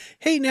awesome.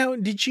 Hey, now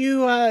did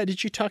you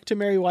talk to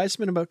Mary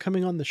Wiseman about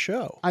coming on the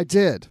show? I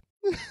did.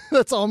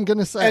 That's all I'm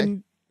gonna say.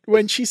 And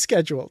when she's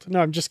scheduled. No,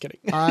 I'm just kidding.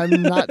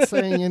 I'm not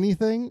saying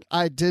anything.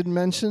 I did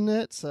mention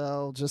it,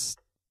 so just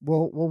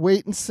we'll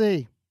wait and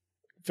see.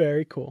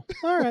 Very cool.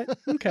 All right.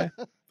 Okay.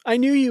 I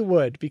knew you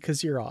would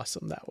because you're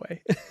awesome that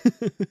way.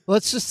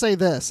 Let's just say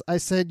this. I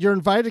said, "You're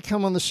invited to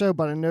come on the show,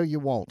 but I know you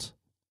won't."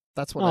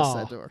 That's what I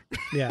said to her.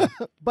 Yeah.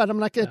 But I'm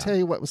not going to tell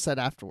you what was said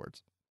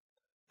afterwards.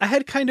 I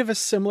had kind of a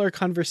similar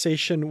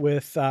conversation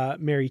with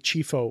Mary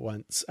Chifo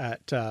once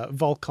at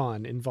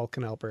Vulcan in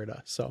Vulcan,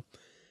 Alberta. So,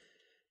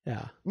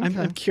 yeah, okay.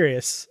 I'm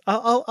curious.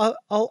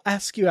 I'll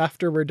ask you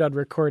after we're done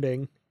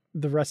recording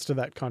the rest of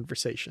that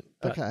conversation.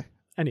 But okay.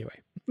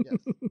 Anyway. Yes.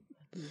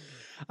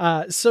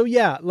 So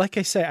yeah, like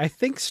I say, I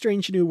think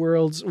Strange New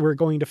Worlds, we're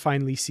going to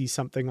finally see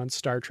something on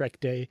Star Trek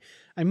Day.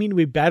 I mean,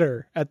 we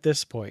better at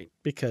this point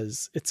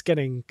because it's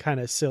getting kind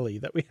of silly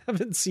that we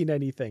haven't seen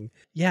anything.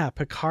 Yeah,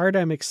 Picard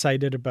I'm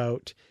excited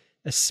about,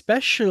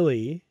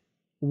 especially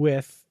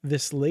with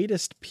this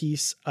latest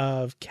piece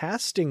of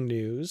casting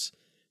news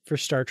for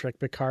Star Trek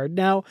Picard.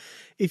 Now,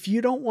 if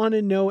you don't want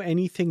to know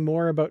anything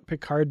more about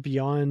Picard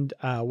beyond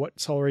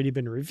what's already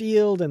been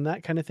revealed and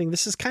that kind of thing,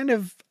 this is kind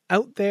of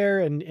out there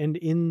and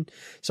in.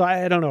 So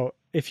I don't know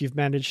if you've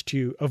managed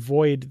to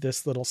avoid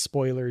this little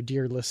spoiler,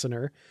 dear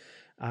listener,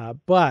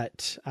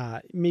 but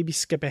maybe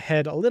skip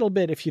ahead a little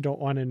bit if you don't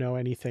want to know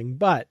anything.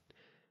 But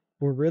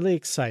we're really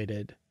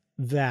excited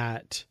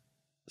that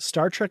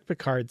Star Trek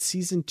Picard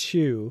Season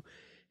 2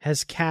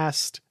 has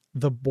cast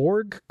the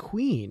Borg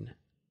Queen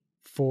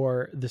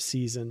for the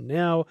season.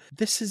 Now,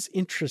 this is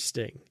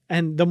interesting.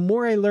 And the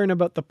more I learn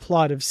about the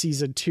plot of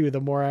Season 2,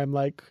 the more I'm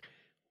like,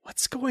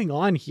 what's going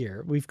on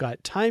here? We've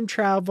got time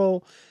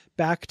travel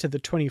back to the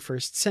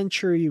 21st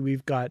century.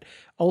 We've got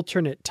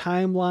alternate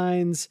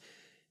timelines.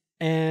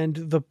 And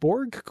the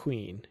Borg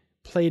Queen,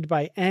 played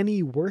by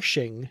Annie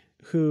Wersching,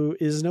 who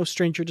is no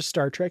stranger to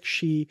Star Trek.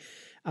 She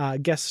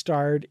guest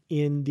starred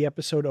in the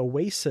episode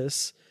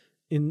Oasis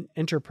in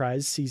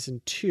Enterprise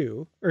Season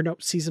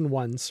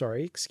 1,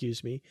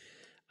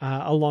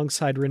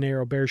 alongside Rene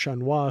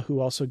Auberjonois, who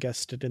also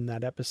guested in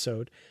that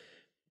episode.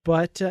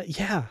 But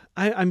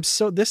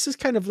this has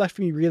kind of left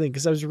me reeling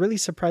because I was really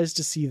surprised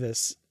to see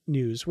this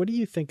news. What do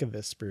you think of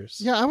this,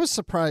 Bruce? Yeah, I was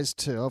surprised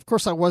too. Of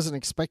course, I wasn't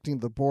expecting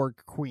the Borg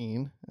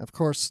Queen. Of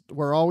course,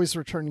 we're always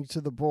returning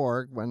to the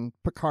Borg when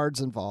Picard's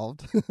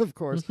involved, of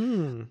course.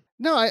 Mm-hmm.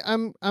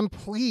 No, I'm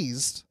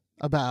pleased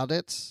about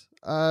it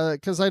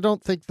because I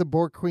don't think the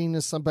Borg Queen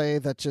is somebody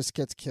that just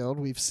gets killed.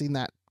 We've seen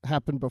that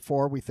happen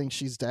before. We think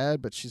she's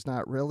dead, but she's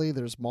not really.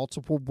 There's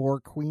multiple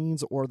Borg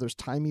Queens, or there's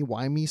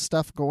timey-wimey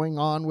stuff going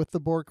on with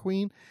the Borg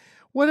Queen.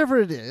 Whatever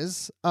it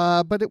is,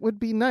 but it would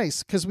be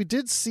nice because we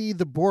did see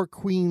the Borg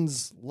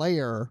Queen's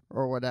lair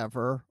or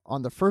whatever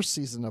on the first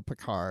season of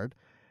Picard.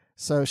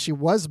 So she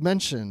was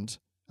mentioned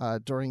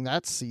during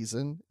that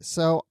season.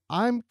 So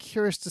I'm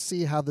curious to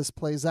see how this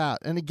plays out.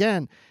 And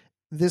again,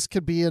 this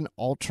could be an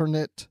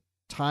alternate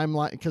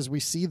timeline, because we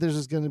see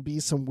there's going to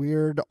be some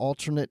weird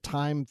alternate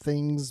time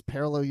things,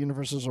 parallel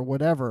universes or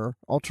whatever,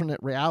 alternate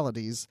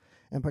realities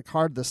in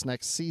Picard this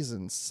next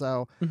season.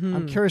 So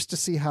I'm curious to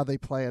see how they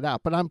play it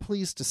out, but I'm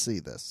pleased to see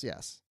this.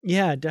 Yes.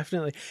 Yeah,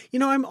 definitely.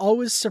 I'm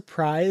always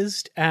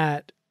surprised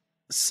at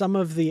some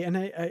of the, and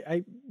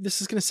I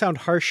this is going to sound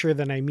harsher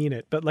than I mean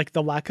it, but like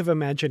the lack of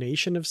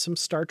imagination of some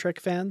Star Trek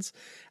fans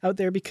out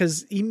there,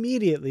 because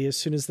immediately as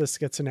soon as this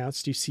gets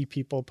announced, you see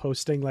people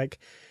posting like,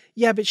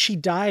 yeah, but she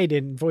died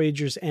in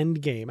Voyager's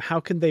Endgame. How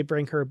can they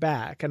bring her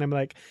back? And I'm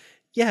like,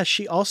 yeah,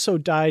 she also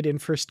died in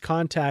First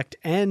Contact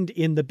and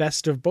in the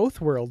Best of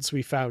Both Worlds,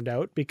 we found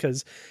out,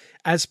 because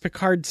as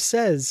Picard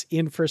says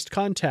in First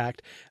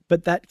Contact,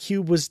 but that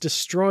cube was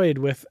destroyed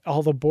with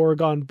all the Borg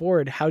on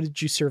board. How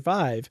did you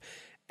survive?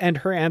 And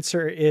her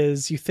answer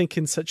is, you think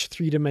in such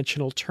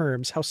three-dimensional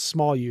terms, how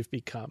small you've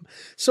become.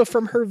 So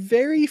from her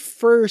very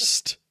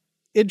first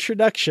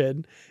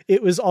introduction,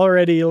 it was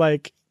already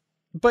like,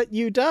 but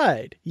you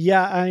died.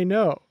 Yeah, I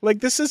know. Like,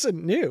 this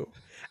isn't new.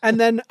 And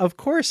then, of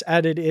course,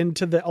 added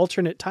into the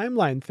alternate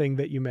timeline thing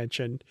that you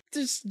mentioned,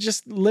 there's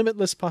just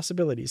limitless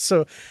possibilities.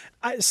 So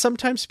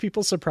sometimes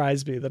people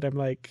surprise me that I'm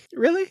like,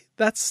 really?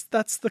 That's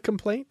the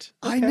complaint?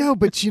 Okay. I know,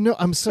 but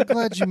I'm so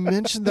glad you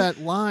mentioned that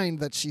line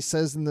that she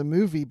says in the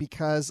movie,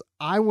 because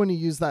I want to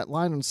use that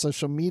line on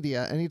social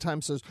media. Anytime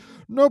it says,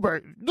 no,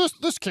 but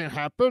this can't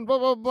happen, blah,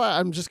 blah, blah.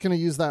 I'm just going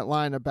to use that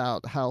line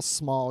about how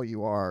small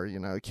you are.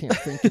 You can't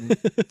think in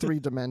 3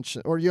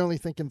 dimensions, or you only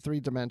think in 3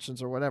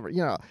 dimensions or whatever.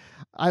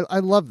 I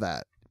love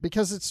that,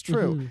 because it's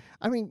true. Mm-hmm.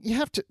 I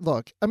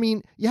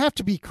mean, you have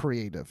to be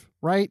creative,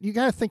 right? You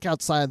got to think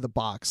outside the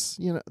box.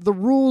 The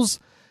rules,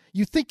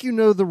 you think you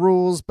know the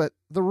rules, but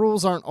the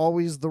rules aren't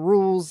always the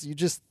rules. You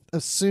just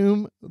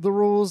assume the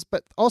rules,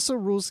 but also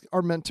rules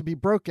are meant to be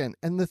broken.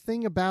 And the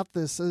thing about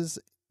this is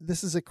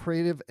a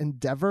creative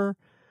endeavor.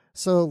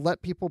 So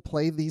let people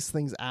play these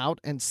things out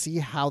and see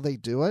how they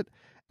do it.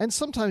 And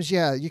sometimes,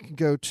 yeah, you can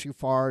go too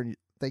far.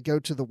 They go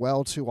to the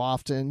well too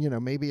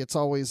often. Maybe it's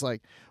always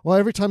like, well,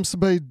 every time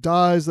somebody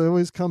dies, they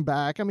always come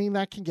back. I mean,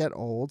 that can get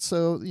old.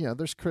 So,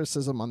 there's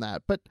criticism on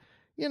that. But,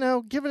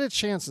 give it a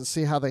chance and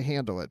see how they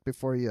handle it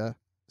before you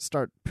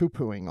start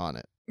poo-pooing on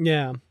it.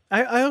 Yeah.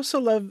 I also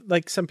love,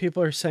 like, some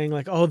people are saying,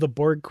 like, oh, the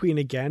Borg Queen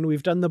again.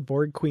 We've done the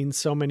Borg Queen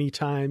so many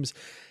times.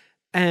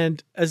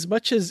 And as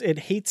much as it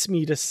hates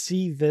me to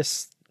see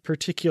this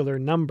particular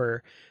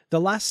number, the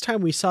last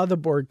time we saw the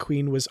Borg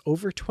Queen was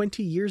over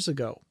 20 years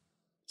ago.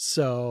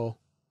 So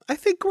I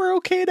think we're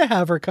okay to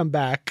have her come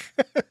back.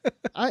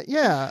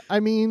 Yeah. I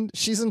mean,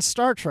 she's in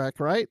Star Trek,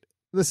 right?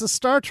 This is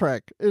Star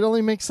Trek. It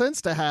only makes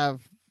sense to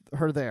have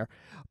her there.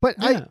 But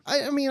yeah.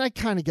 I mean, I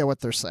kind of get what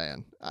they're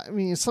saying. I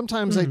mean,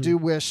 sometimes I do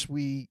wish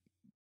we,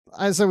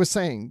 as I was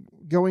saying,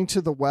 going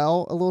to the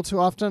well a little too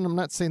often. I'm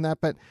not saying that,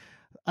 but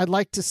I'd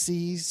like to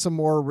see some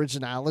more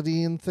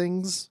originality in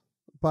things.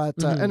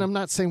 But and I'm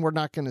not saying we're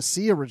not going to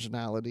see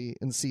originality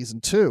in season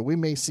 2. We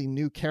may see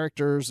new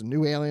characters and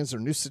new aliens or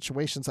new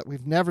situations that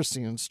we've never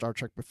seen in Star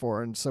Trek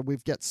before. And so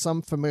we've got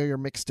some familiar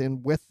mixed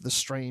in with the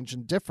strange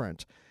and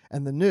different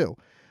and the new.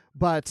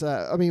 But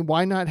I mean,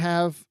 why not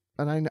have,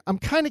 and I'm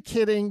kind of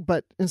kidding,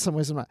 but in some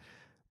ways I'm not.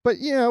 But,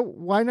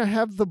 why not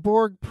have the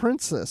Borg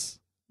princess?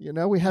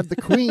 We have the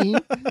queen,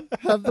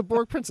 have the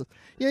Borg princess.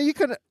 You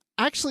could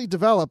actually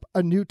develop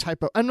a new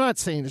type of, I'm not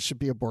saying it should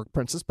be a Borg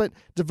princess, but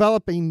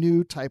develop a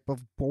new type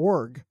of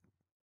Borg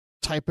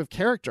type of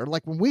character.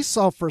 Like when we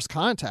saw First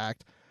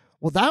Contact,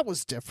 well, that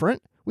was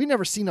different. We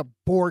never seen a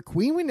Borg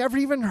queen. We never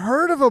even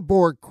heard of a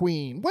Borg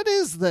queen. What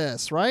is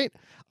this, right?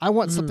 I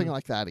want something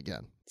like that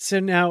again. So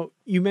now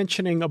you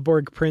mentioning a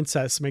Borg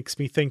princess makes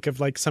me think of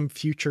like some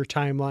future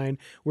timeline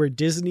where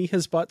Disney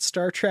has bought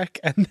Star Trek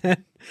and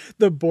then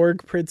the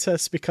Borg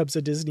princess becomes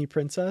a Disney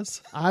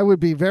princess. I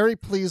would be very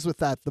pleased with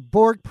that. The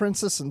Borg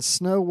princess and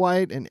Snow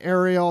White and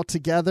Ariel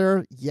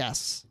together.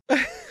 Yes.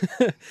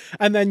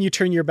 And then you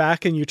turn your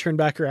back and you turn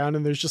back around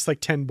and there's just like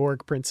 10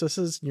 Borg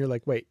princesses. And you're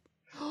like, wait,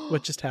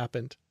 what just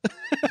happened?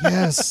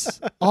 Yes.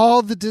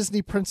 All the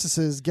Disney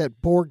princesses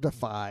get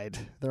Borgified.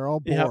 They're all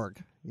Borg.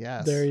 Yep.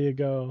 Yes. There you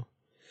go.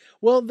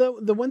 Well,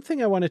 the one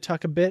thing I want to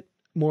talk a bit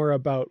more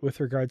about with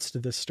regards to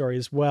this story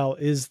as well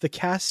is the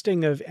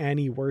casting of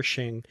Annie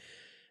Wersching.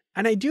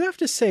 And I do have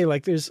to say,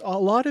 like, there's a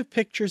lot of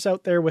pictures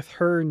out there with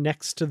her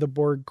next to the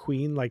Borg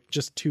Queen, like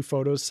just 2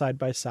 photos side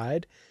by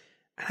side.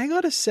 And I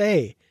gotta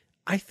say,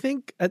 I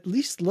think at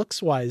least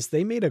looks wise,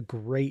 they made a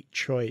great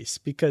choice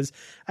because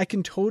I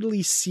can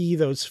totally see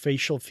those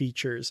facial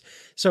features.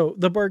 So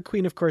the Borg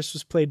Queen, of course,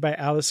 was played by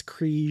Alice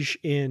Krige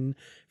in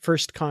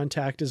First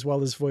Contact as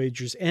well as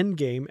Voyager's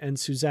Endgame, and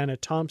Susanna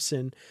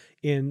Thompson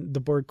in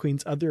the Borg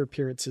Queen's other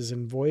appearances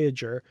in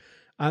Voyager.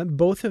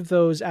 Both of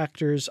those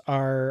actors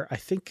are, I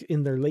think,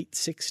 in their late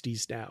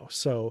 60s now.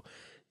 So,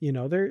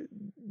 they're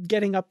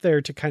getting up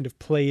there to kind of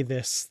play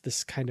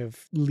this kind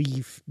of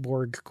leave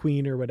Borg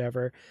Queen or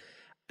whatever.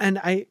 And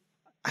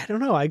I don't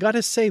know. I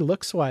gotta say,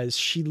 looks wise,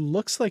 she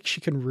looks like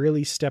she can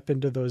really step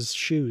into those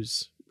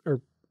shoes.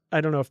 Or I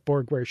don't know if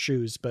Borg wears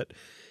shoes, but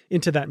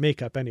into that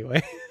makeup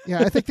anyway. Yeah,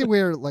 I think they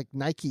wear like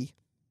Nike.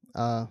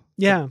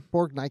 Yeah,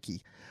 Borg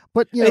Nike.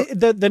 But you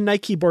know, the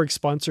Nike Borg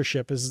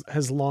sponsorship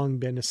has long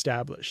been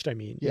established. I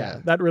mean,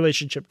 yeah, that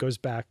relationship goes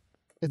back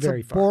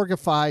very far. It's a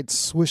Borgified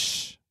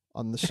swoosh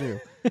on the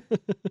shoe.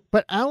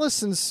 But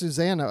Alice and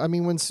Susanna, I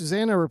mean, when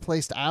Susanna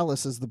replaced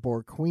Alice as the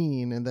Borg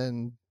Queen and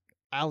then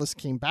Alice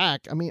came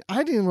back, I mean,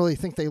 I didn't really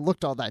think they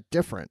looked all that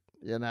different,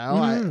 you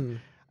know?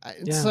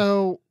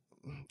 So,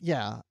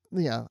 yeah,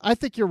 I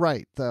think you're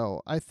right,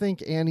 though. I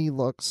think Annie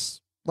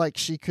looks like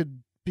she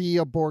could be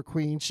a Borg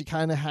Queen. She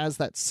kind of has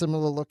that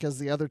similar look as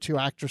the other two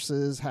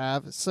actresses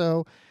have.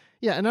 So,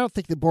 yeah, and I don't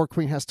think the Borg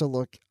Queen has to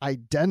look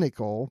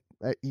identical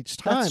at each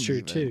time. That's true,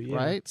 even, too, yeah.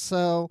 right?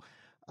 So,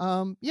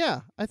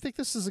 I think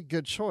this is a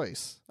good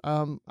choice.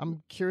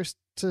 I'm curious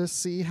to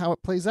see how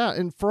it plays out.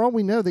 And for all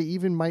we know, they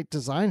even might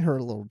design her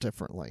a little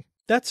differently.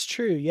 That's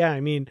true. Yeah. I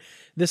mean,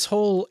 this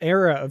whole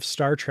era of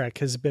Star Trek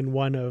has been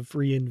one of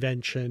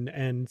reinvention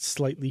and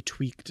slightly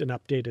tweaked and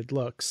updated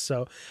looks.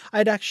 So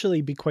I'd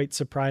actually be quite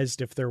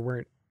surprised if there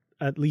weren't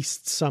at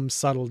least some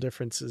subtle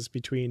differences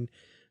between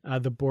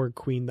the Borg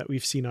Queen that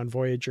we've seen on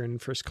Voyager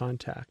and First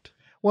Contact.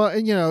 Well,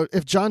 and you know,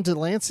 if John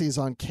Delancey's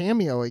on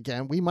Cameo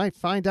again, we might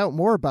find out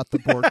more about the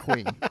Borg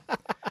Queen.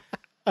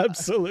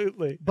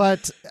 Absolutely.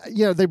 But,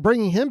 you know, they're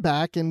bringing him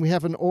back and we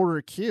have an older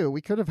Q.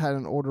 We could have had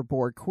an older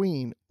Borg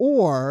Queen.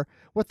 Or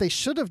what they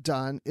should have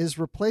done is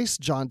replace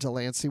John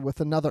Delancey with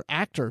another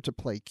actor to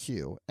play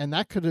Q. And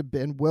that could have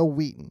been Will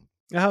Wheaton.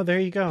 Oh, there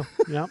you go.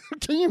 Yep.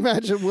 Can you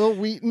imagine Will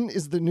Wheaton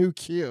is the new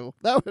Q?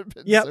 That would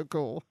have been so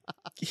cool.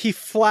 He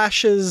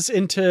flashes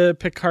into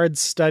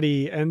Picard's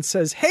study and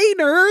says, "Hey,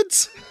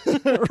 nerds!"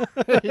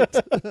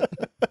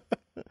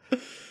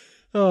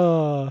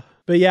 Oh,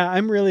 but yeah,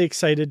 I'm really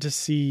excited to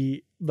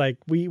see, like,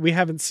 we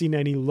haven't seen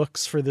any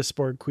looks for this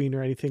Borg Queen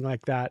or anything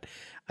like that.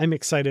 I'm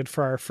excited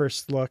for our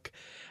first look.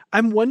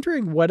 I'm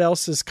wondering what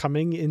else is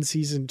coming in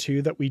season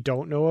 2 that we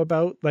don't know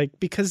about, like,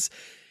 because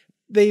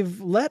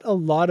they've let a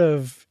lot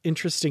of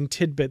interesting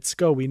tidbits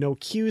go. We know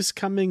Q's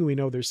coming. We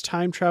know there's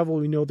time travel.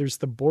 We know there's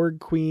the Borg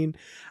Queen.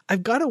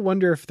 I've got to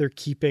wonder if they're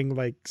keeping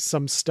like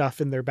some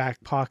stuff in their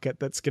back pocket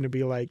that's going to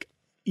be like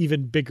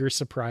even bigger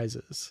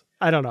surprises.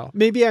 I don't know.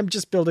 Maybe I'm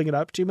just building it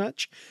up too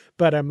much,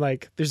 but I'm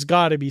like, there's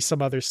got to be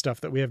some other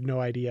stuff that we have no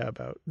idea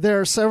about.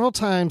 There are several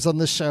times on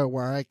the show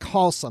where I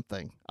call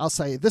something. I'll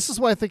say, this is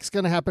what I think is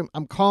going to happen.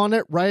 I'm calling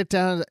it, write it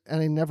down,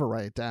 and I never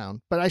write it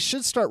down. But I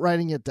should start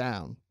writing it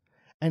down.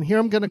 And here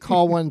I'm going to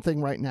call one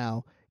thing right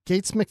now.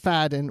 Gates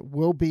McFadden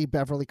will be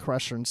Beverly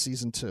Crusher in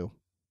season 2.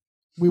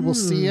 We will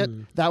see it.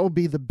 That will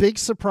be the big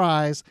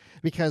surprise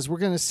because we're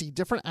going to see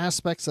different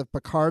aspects of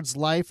Picard's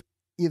life,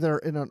 either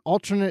in an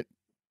alternate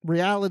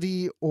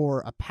reality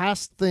or a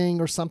past thing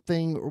or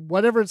something, or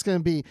whatever it's going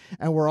to be.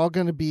 And we're all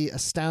going to be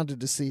astounded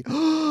to see,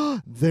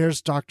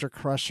 there's Dr.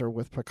 Crusher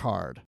with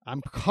Picard.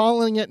 I'm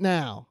calling it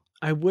now.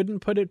 I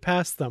wouldn't put it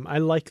past them. I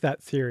like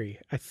that theory.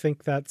 I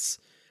think that's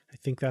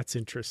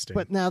interesting.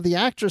 But now the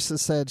actress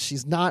has said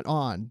she's not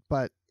on,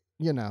 but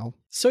you know.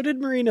 So did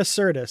Marina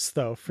Sirtis,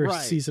 though, for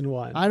season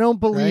 1. I don't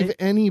believe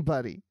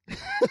anybody.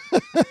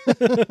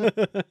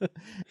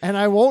 And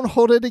I won't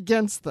hold it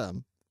against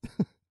them.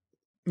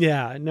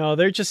 Yeah, no,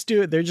 they're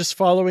just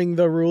following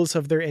the rules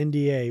of their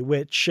NDA,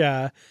 which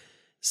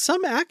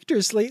some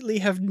actors lately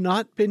have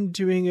not been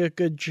doing a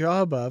good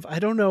job of. I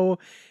don't know.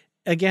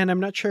 Again, I'm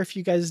not sure if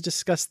you guys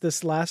discussed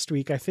this last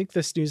week. I think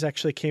this news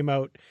actually came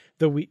out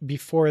the week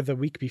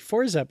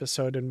before's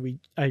episode, and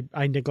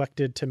I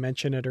neglected to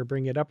mention it or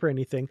bring it up or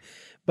anything.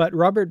 But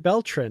Robert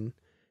Beltran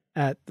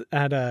at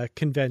a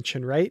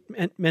convention, right,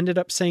 ended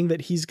up saying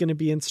that he's going to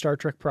be in Star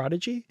Trek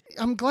Prodigy.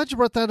 I'm glad you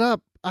brought that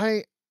up.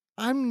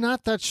 I'm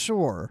not that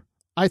sure.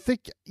 I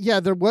think,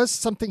 there was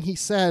something he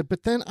said,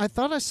 but then I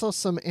thought I saw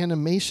some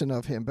animation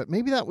of him, but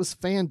maybe that was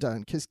fan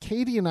done because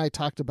Katie and I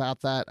talked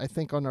about that, I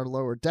think, on our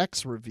Lower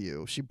Decks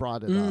review. She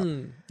brought it up.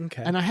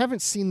 Okay. And I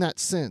haven't seen that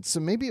since. So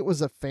maybe it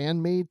was a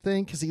fan made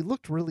thing because he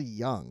looked really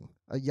young,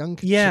 a young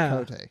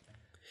Chakotay.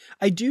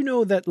 I do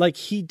know that like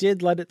he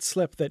did let it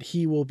slip that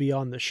he will be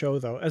on the show,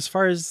 though. As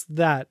far as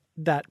that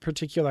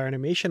particular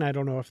animation, I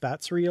don't know if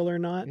that's real or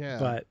not. Yeah.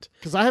 But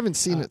because I haven't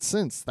seen it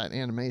since that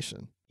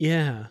animation.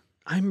 Yeah.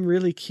 I'm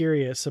really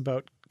curious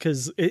about,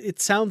 because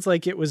it sounds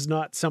like it was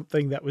not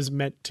something that was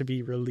meant to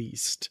be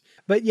released.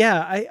 But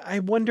yeah, I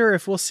wonder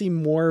if we'll see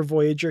more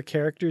Voyager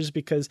characters,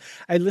 because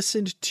I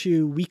listened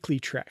to Weekly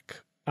Trek,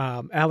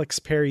 Alex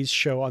Perry's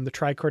show on the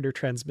Tricorder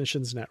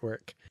Transmissions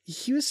Network.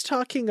 He was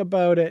talking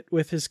about it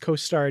with his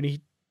co-star, and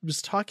he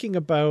was talking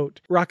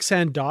about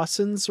Roxanne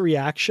Dawson's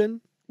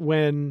reaction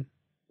when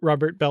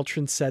Robert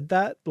Beltran said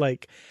that.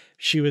 Like,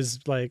 she was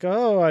like,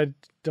 "Oh, I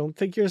don't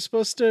think you're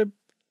supposed to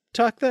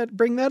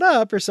bring that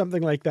up," or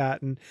something like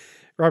that. And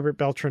Robert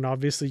Beltran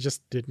obviously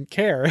just didn't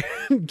care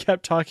and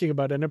kept talking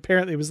about it. And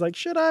apparently was like,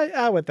 should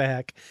I? What the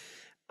heck?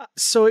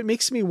 So it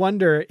makes me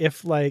wonder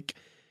if like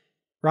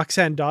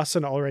Roxanne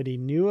Dawson already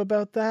knew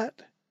about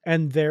that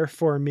and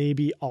therefore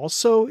maybe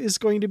also is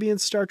going to be in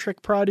Star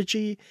Trek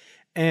Prodigy,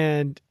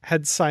 and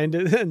had signed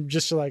it and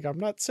just like, I'm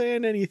not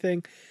saying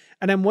anything.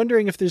 And I'm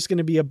wondering if there's going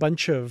to be a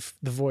bunch of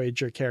the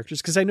Voyager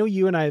characters, because I know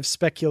you and I have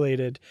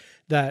speculated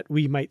that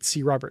we might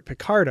see Robert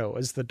Picardo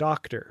as the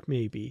Doctor,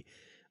 maybe,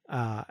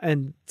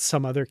 and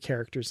some other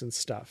characters and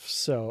stuff.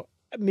 So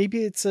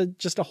maybe it's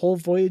just a whole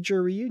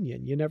Voyager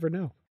reunion. You never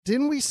know.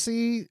 Didn't we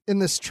see in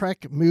this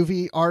Trek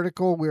movie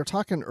article, we were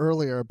talking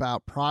earlier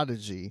about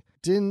Prodigy,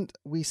 didn't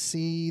we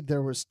see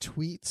there was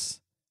tweets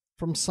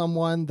from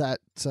someone that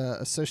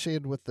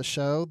associated with the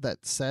show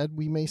that said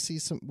we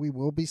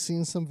will be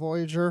seeing some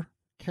Voyager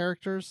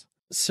characters?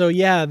 So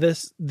yeah,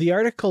 the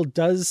article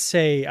does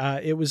say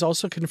it was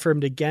also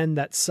confirmed again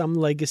that some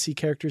legacy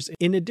characters,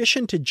 in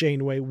addition to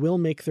Janeway, will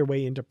make their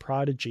way into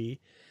Prodigy.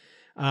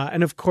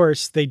 And of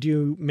course, they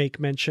do make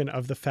mention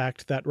of the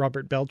fact that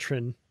Robert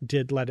Beltran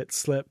did let it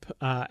slip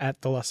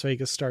at the Las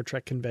Vegas Star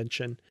Trek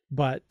convention.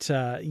 But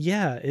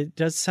yeah, it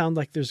does sound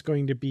like there's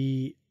going to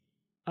be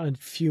a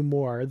few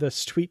more.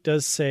 This tweet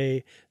does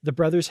say, the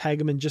brothers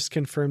Hageman just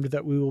confirmed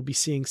that we will be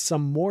seeing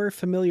some more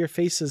familiar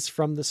faces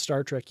from the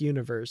Star Trek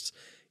universe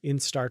in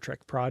Star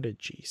Trek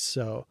Prodigy.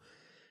 So,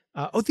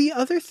 the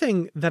other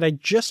thing that I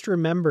just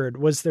remembered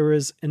was there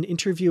was an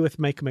interview with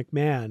Mike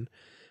McMahon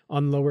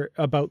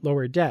about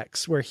Lower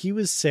Decks, where he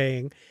was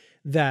saying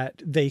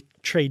that they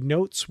trade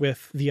notes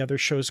with the other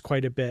shows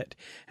quite a bit.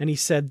 And he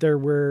said there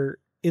were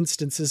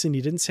instances, and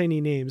he didn't say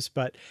any names,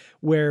 but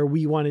where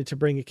we wanted to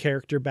bring a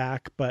character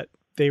back, but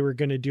they were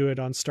going to do it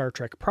on Star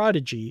Trek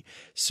Prodigy.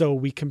 So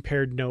we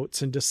compared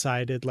notes and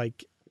decided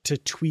like to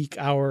tweak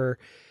our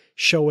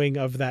showing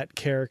of that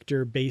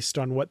character based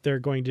on what they're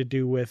going to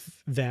do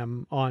with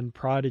them on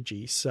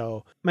Prodigy.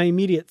 So my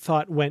immediate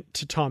thought went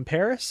to Tom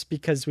Paris,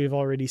 because we've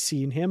already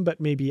seen him,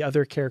 but maybe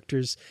other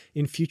characters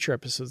in future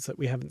episodes that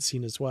we haven't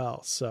seen as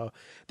well. So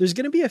there's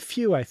going to be a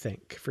few, I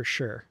think, for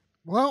sure.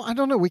 Well, I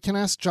don't know. We can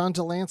ask John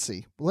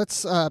Delancey.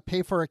 Let's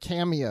pay for a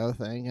cameo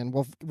thing, and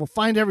we'll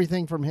find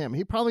everything from him.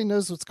 He probably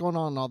knows what's going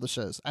on in all the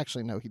shows.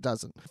 Actually, no, he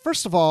doesn't.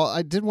 First of all,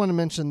 I did want to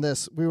mention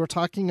this. We were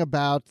talking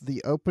about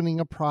the opening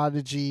of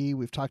Prodigy.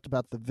 We've talked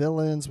about the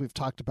villains. We've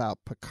talked about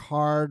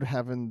Picard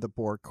having the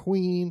Borg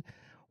Queen.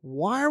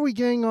 Why are we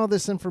getting all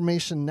this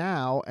information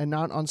now and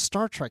not on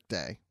Star Trek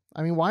Day?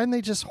 I mean, why didn't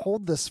they just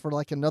hold this for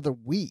like another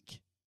week?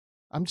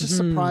 I'm just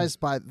surprised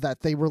by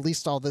that they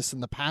released all this in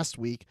the past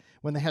week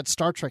when they had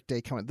Star Trek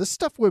Day coming. This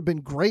stuff would have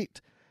been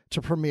great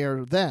to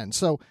premiere then.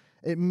 So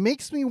it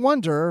makes me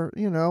wonder,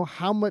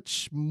 how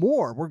much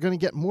more we're going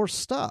to get more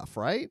stuff,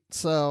 right?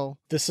 So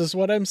this is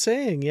what I'm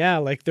saying. Yeah,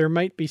 like there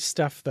might be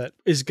stuff that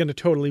is going to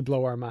totally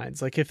blow our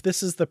minds. Like if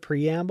this is the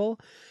preamble,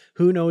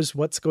 who knows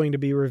what's going to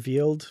be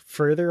revealed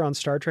further on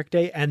Star Trek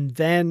Day, and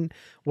then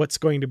what's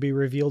going to be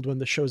revealed when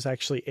the show's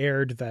actually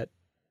aired that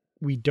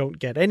we don't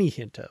get any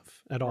hint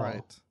of at all.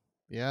 Right.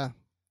 Yeah.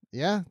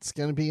 It's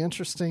going to be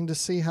interesting to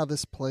see how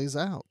this plays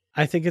out.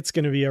 I think it's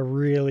going to be a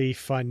really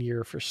fun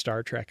year for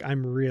Star Trek.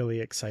 I'm really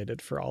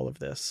excited for all of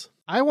this.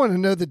 I want to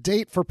know the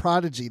date for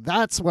Prodigy.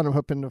 That's what I'm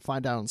hoping to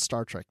find out on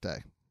Star Trek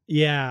Day.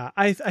 Yeah,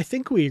 I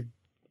think we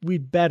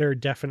better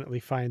definitely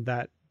find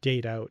that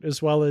date out,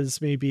 as well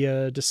as maybe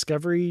a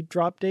Discovery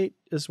drop date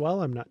as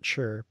well. I'm not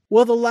sure.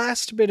 Well, the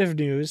last bit of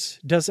news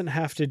doesn't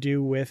have to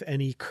do with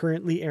any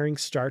currently airing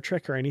Star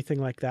Trek or anything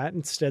like that.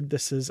 Instead,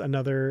 this is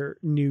another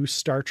new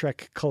Star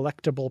Trek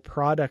collectible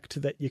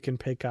product that you can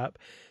pick up.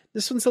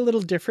 This one's a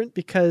little different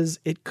because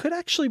it could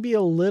actually be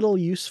a little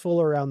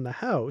useful around the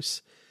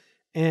house.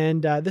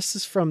 And this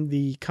is from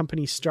the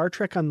company Star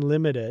Trek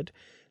Unlimited.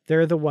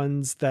 They're the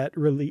ones that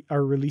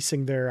are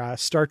releasing their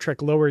Star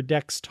Trek Lower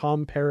Decks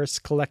Tom Paris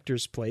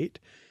collector's plate.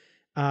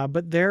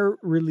 But they're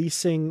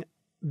releasing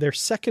their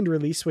second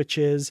release, which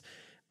is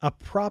a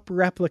prop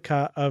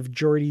replica of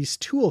Geordi's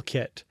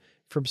toolkit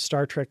from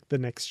Star Trek The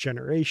Next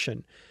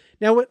Generation.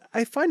 Now, what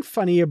I find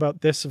funny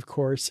about this, of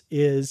course,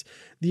 is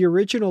the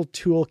original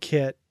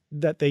toolkit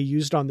that they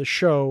used on the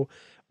show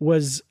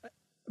was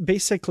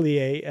basically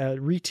a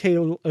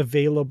retail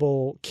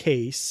available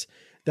case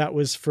that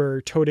was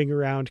for toting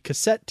around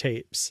cassette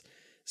tapes.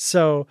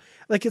 So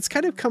like it's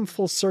kind of come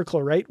full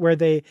circle, right? Where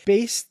they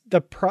based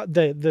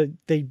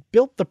they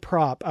built the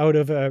prop out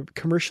of a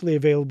commercially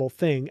available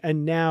thing.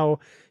 And now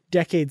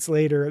decades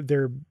later,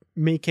 they're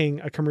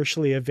making a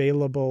commercially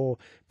available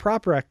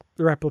prop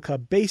replica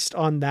based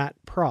on that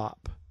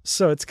prop.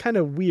 So it's kind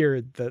of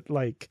weird that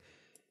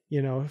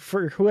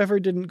for whoever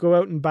didn't go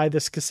out and buy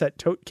this cassette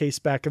tote case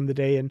back in the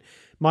day and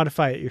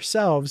modify it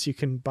yourselves, you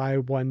can buy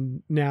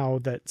one now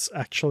that's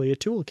actually a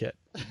toolkit.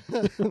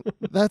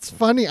 That's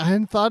funny. I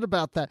hadn't thought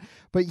about that.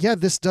 But yeah,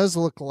 this does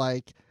look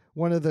like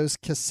one of those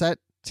cassette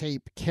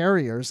tape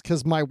carriers,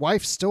 because my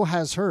wife still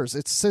has hers.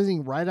 It's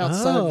sitting right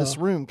outside of this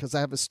room because I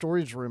have a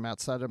storage room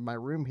outside of my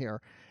room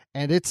here.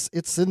 And it's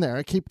in there.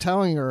 I keep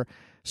telling her,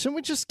 shouldn't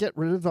we just get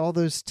rid of all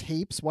those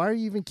tapes? Why are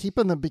you even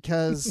keeping them?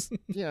 Because,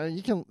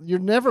 you're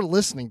never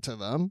listening to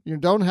them. You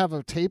don't have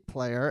a tape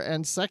player.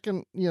 And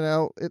second,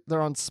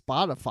 they're on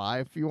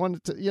Spotify if you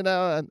wanted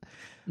to,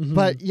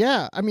 but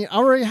yeah, I mean, I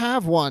already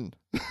have one.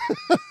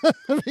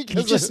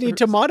 You just need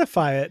to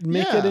modify it and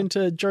make it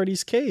into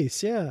Jordy's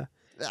case. Yeah.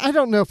 I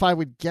don't know if I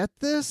would get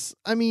this.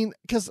 I mean,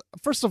 because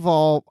first of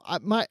all,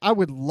 I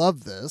would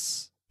love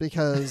this.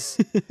 Because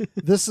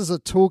this is a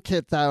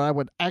toolkit that I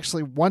would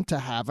actually want to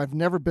have. I've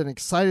never been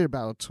excited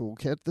about a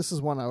toolkit. This is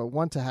one I would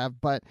want to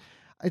have, but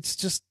it's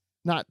just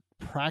not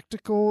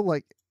practical.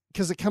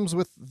 Because it comes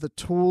with the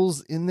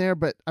tools in there,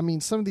 but I mean,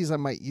 some of these I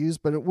might use,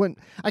 but it wouldn't.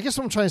 I guess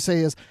what I'm trying to say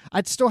is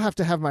I'd still have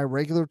to have my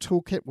regular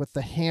toolkit with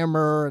the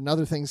hammer and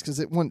other things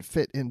because it wouldn't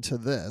fit into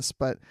this.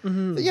 But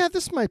yeah,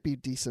 this might be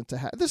decent to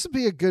have. This would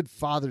be a good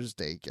Father's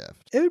Day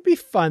gift. It would be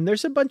fun.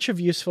 There's a bunch of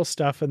useful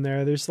stuff in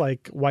there. There's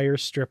like wire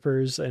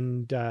strippers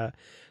and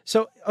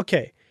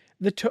okay.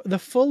 The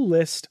full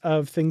list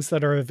of things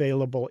that are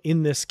available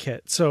in this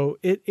kit. So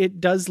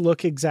it does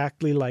look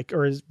exactly like,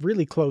 or is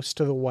really close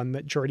to the one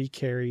that Jordy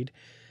carried.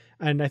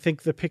 And I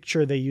think the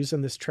picture they use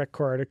in this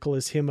TrekCore article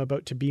is him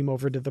about to beam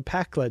over to the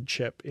Pakled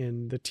ship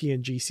in the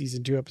TNG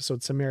Season 2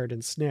 episode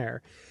Samaritan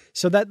Snare.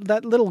 So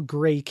that little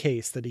gray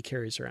case that he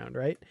carries around,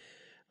 right?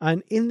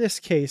 And in this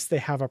case, they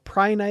have a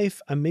pry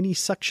knife, a mini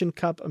suction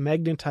cup, a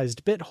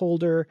magnetized bit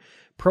holder,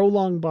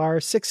 prolong bar,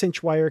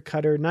 6-inch wire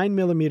cutter,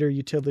 9mm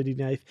utility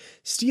knife,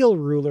 steel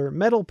ruler,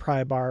 metal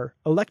pry bar,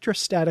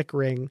 electrostatic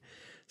ring,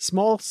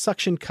 small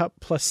suction cup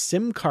plus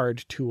SIM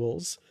card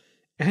tools,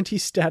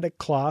 anti-static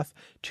cloth,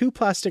 2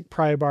 plastic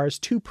pry bars,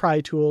 2 pry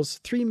tools,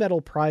 3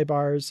 metal pry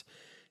bars,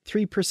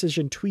 3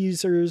 precision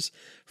tweezers,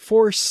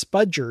 4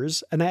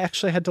 spudgers. And I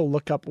actually had to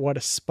look up what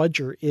a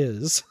spudger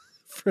is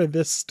for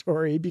this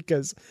story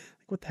because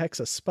what the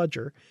heck's a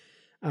spudger?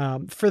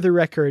 For the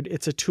record,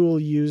 it's a tool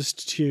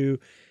used to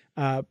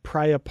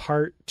pry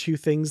apart 2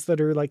 things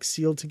that are like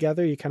sealed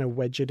together. You kind of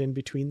wedge it in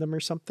between them or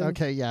something.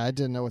 Okay. Yeah. I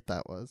didn't know what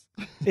that was.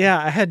 Yeah.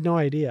 I had no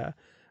idea.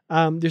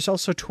 There's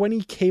also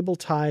 20 cable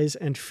ties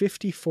and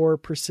 54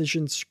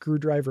 precision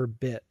screwdriver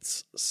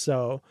bits.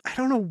 So I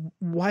don't know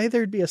why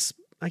there'd be a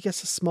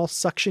small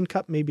suction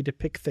cup maybe to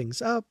pick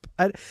things up.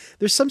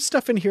 There's some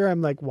stuff in here.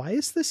 I'm like, why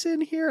is this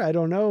in here? I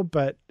don't know,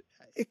 but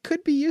it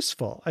could be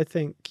useful. I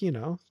think,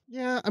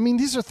 Yeah. I mean,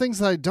 these are things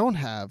that I don't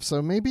have.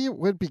 So maybe it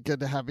would be good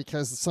to have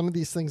because some of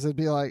these things would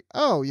be like,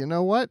 oh, you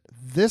know what?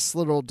 This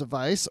little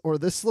device or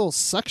this little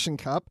suction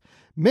cup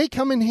may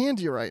come in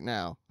handy right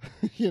now.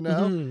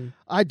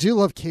 I do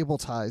love cable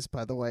ties,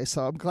 by the way,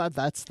 so I'm glad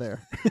that's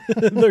there.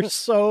 They're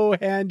so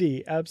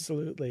handy.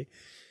 Absolutely.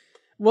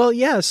 Well,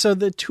 yeah, so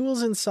the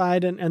tools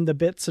inside and the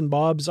bits and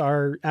bobs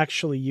are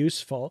actually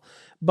useful.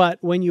 But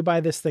when you buy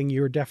this thing,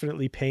 you're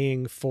definitely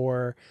paying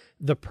for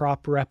the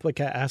prop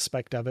replica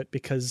aspect of it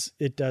because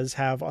it does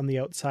have on the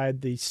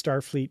outside the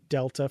Starfleet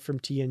Delta from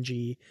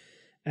TNG.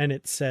 And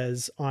it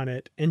says on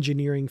it,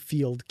 Engineering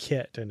Field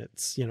Kit. And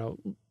it's,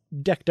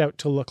 decked out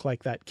to look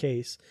like that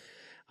case.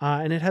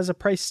 And it has a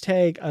price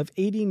tag of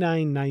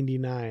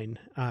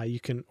 $89.99. You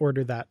can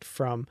order that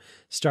from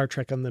Star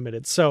Trek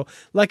Unlimited. So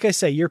like I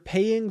say, you're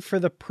paying for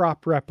the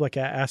prop replica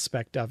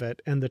aspect of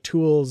it, and the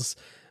tools,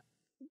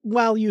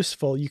 while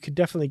useful, you could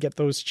definitely get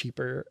those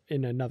cheaper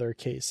in another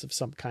case of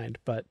some kind.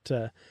 But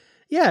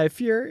yeah, if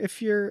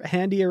you're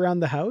handy around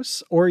the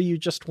house or you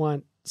just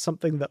want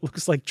something that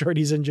looks like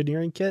Geordi's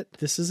engineering kit,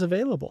 this is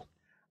available.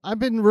 I've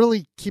been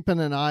really keeping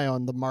an eye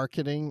on the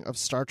marketing of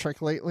Star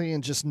Trek lately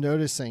and just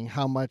noticing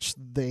how much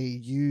they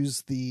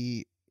use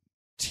the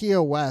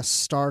TOS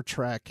Star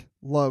Trek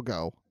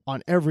logo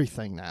on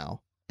everything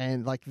now.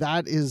 And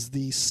that is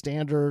the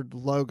standard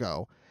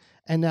logo.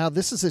 And now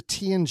this is a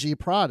TNG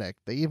product.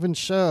 They even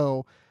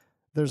show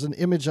there's an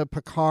image of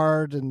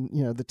Picard and,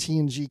 the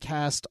TNG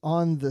cast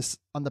on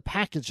the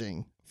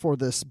packaging for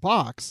this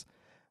box.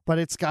 But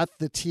it's got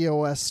the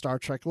TOS Star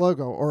Trek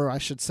logo, or I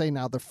should say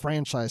now the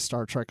franchise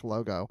Star Trek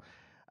logo,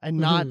 and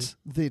not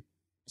the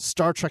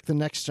Star Trek The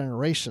Next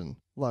Generation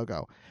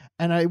logo.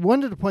 And I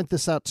wanted to point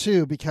this out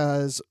too,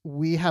 because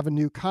we have a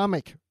new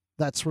comic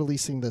that's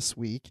releasing this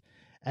week,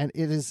 and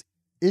it is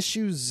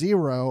issue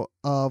 0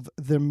 of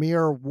The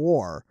Mirror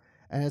War.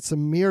 And it's a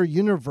Mirror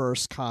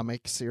Universe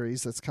comic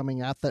series that's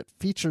coming out that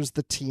features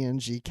the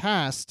TNG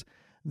cast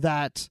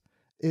that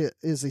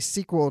is a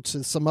sequel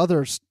to some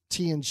other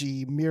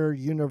TNG Mirror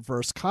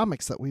Universe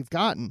comics that we've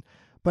gotten.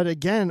 But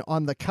again,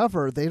 on the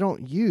cover, they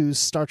don't use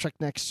Star Trek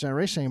Next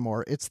Generation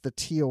anymore. It's the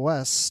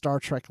TOS Star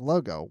Trek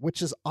logo,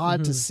 which is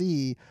odd to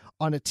see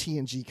on a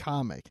TNG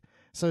comic.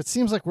 So it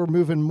seems like we're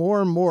moving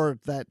more and more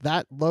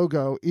that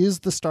logo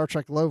is the Star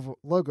Trek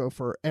logo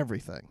for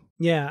everything.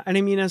 Yeah. And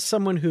I mean, as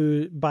someone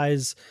who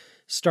buys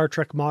Star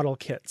Trek model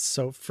kits,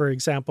 so for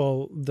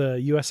example, the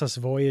USS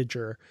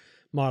Voyager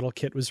model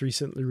kit was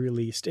recently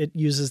released. It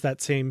uses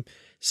that same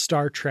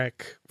Star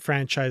Trek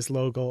franchise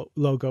logo.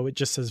 It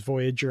just says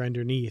Voyager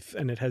underneath,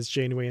 and it has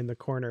Janeway in the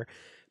corner.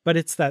 But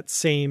it's that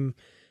same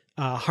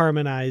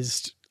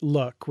harmonized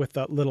look with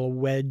that little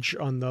wedge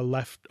on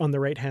the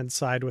right hand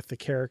side with the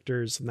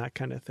characters and that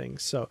kind of thing.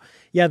 So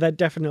yeah, that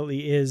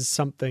definitely is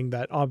something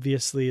that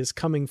obviously is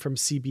coming from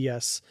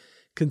CBS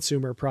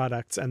Consumer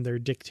Products, and they're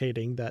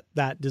dictating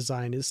that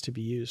design is to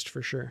be used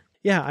for sure.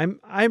 Yeah,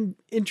 I'm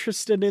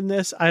interested in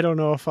this. I don't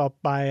know if I'll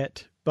buy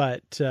it,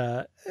 but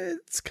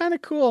it's kind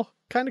of cool.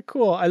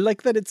 I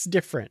like that it's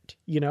different,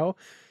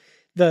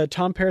 the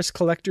Tom Paris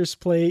collector's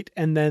plate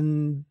and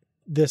then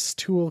this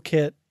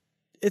toolkit.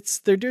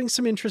 They're doing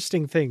some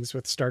interesting things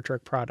with Star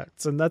Trek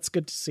products, and that's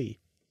good to see.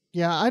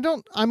 Yeah, I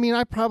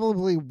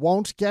probably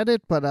won't get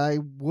it, but I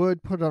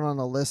would put it on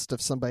a list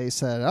if somebody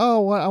said,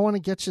 oh, I want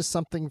to get you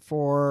something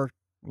for,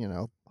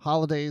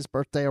 holidays,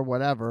 birthday, or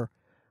whatever.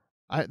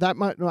 I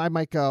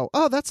might go,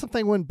 oh, that's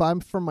something I wouldn't buy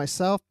for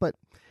myself, but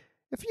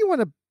if you want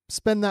to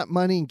spend that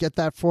money and get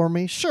that for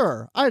me,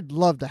 sure, I'd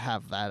love to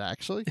have that,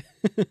 actually.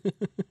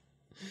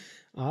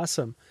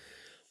 Awesome.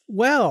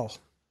 Well,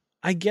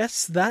 I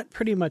guess that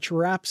pretty much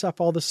wraps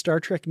up all the Star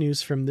Trek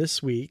news from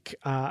this week.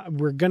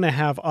 We're going to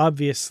have,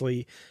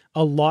 obviously,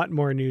 a lot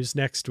more news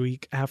next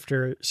week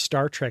after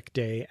Star Trek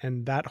Day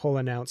and that whole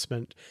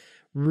announcement.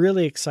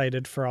 Really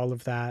excited for all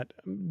of that.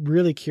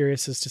 Really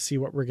curious as to see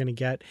what we're going to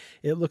get.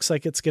 It looks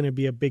like it's going to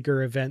be a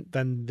bigger event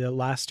than the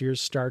last year's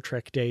Star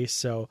Trek Day.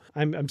 So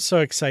I'm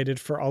so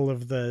excited for all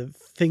of the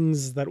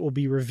things that will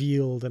be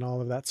revealed and all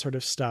of that sort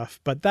of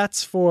stuff. But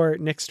that's for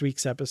next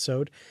week's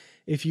episode.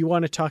 If you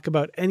want to talk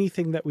about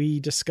anything that we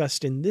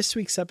discussed in this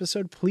week's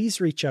episode,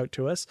 please reach out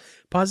to us,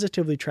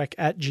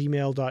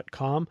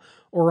 positivelytrek@gmail.com,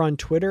 or on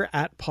Twitter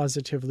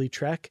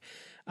 @positivelytrek.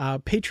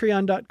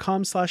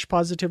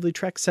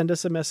 Patreon.com/positivelytrek. Send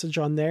us a message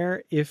on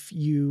there if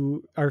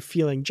you are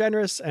feeling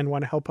generous and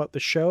want to help out the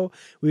show.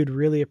 We would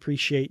really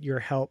appreciate your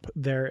help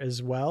there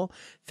as well.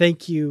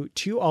 Thank you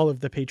to all of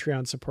the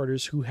Patreon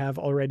supporters who have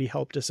already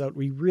helped us out.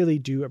 We really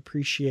do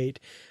appreciate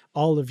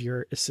all of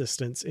your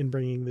assistance in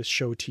bringing this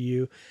show to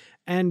you.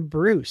 And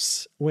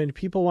Bruce, when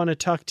people want to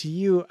talk to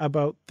you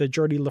about the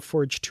Geordi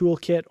LaForge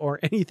toolkit or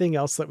anything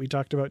else that we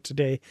talked about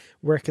today,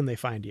 where can they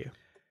find you?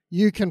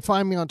 You can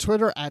find me on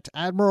Twitter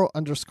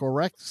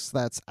 @Admiral_Rex.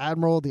 That's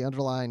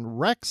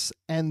Admiral_Rex.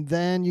 And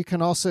then you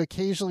can also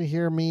occasionally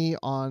hear me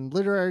on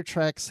Literary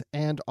Treks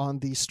and on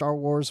the Star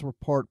Wars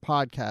Report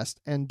podcast.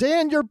 And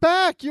Dan, you're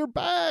back. You're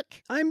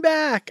back. I'm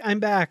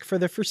back for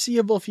the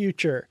foreseeable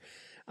future.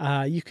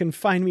 You can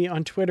find me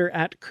on Twitter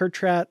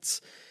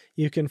 @Kurtrats.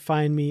 You can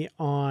find me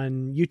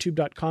on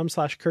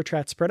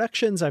youtube.com/Kurtrats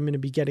Productions. I'm going to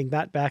be getting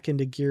that back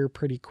into gear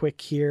pretty quick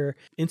here.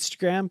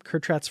 Instagram,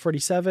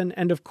 Kurtrats47.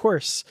 And of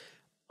course,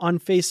 on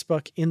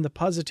Facebook in the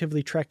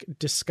Positively Trek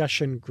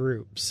discussion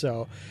group.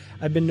 So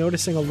I've been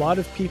noticing a lot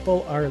of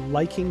people are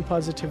liking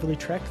Positively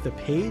Trek, the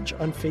page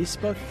on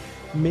Facebook.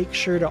 Make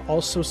sure to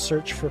also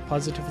search for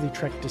Positively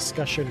Trek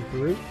discussion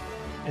group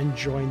and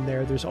join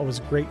there. There's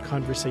always great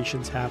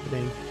conversations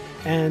happening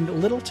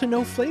and little to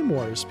no flame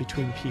wars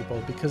between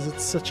people because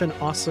it's such an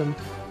awesome,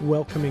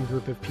 welcoming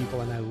group of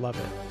people and I love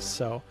it.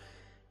 So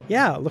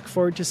yeah, look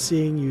forward to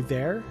seeing you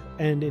there.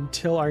 And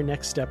until our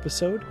next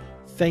episode,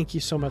 thank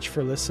you so much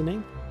for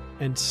listening.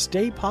 And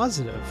stay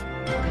positive.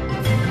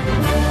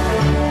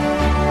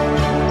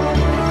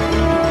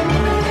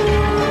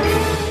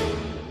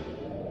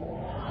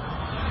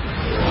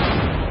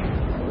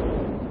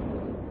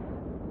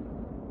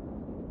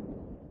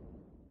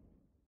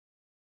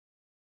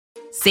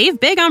 Save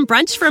big on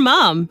brunch for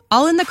mom,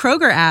 all in the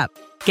Kroger app.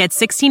 Get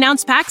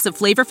 16-ounce packs of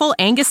flavorful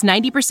Angus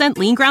 90%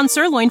 lean ground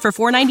sirloin for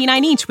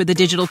 $4.99 each with a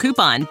digital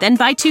coupon. Then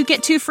buy 2,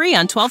 get 2 free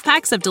on 12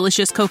 packs of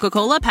delicious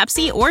Coca-Cola,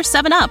 Pepsi, or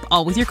 7-Up,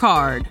 all with your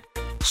card.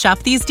 Shop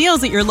these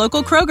deals at your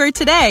local Kroger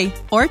today,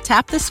 or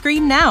tap the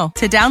screen now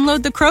to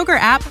download the Kroger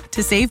app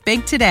to save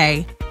big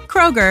today.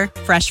 Kroger,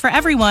 fresh for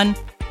everyone.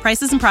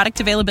 Prices and product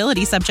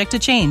availability subject to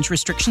change.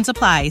 Restrictions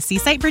apply. See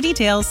site for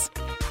details.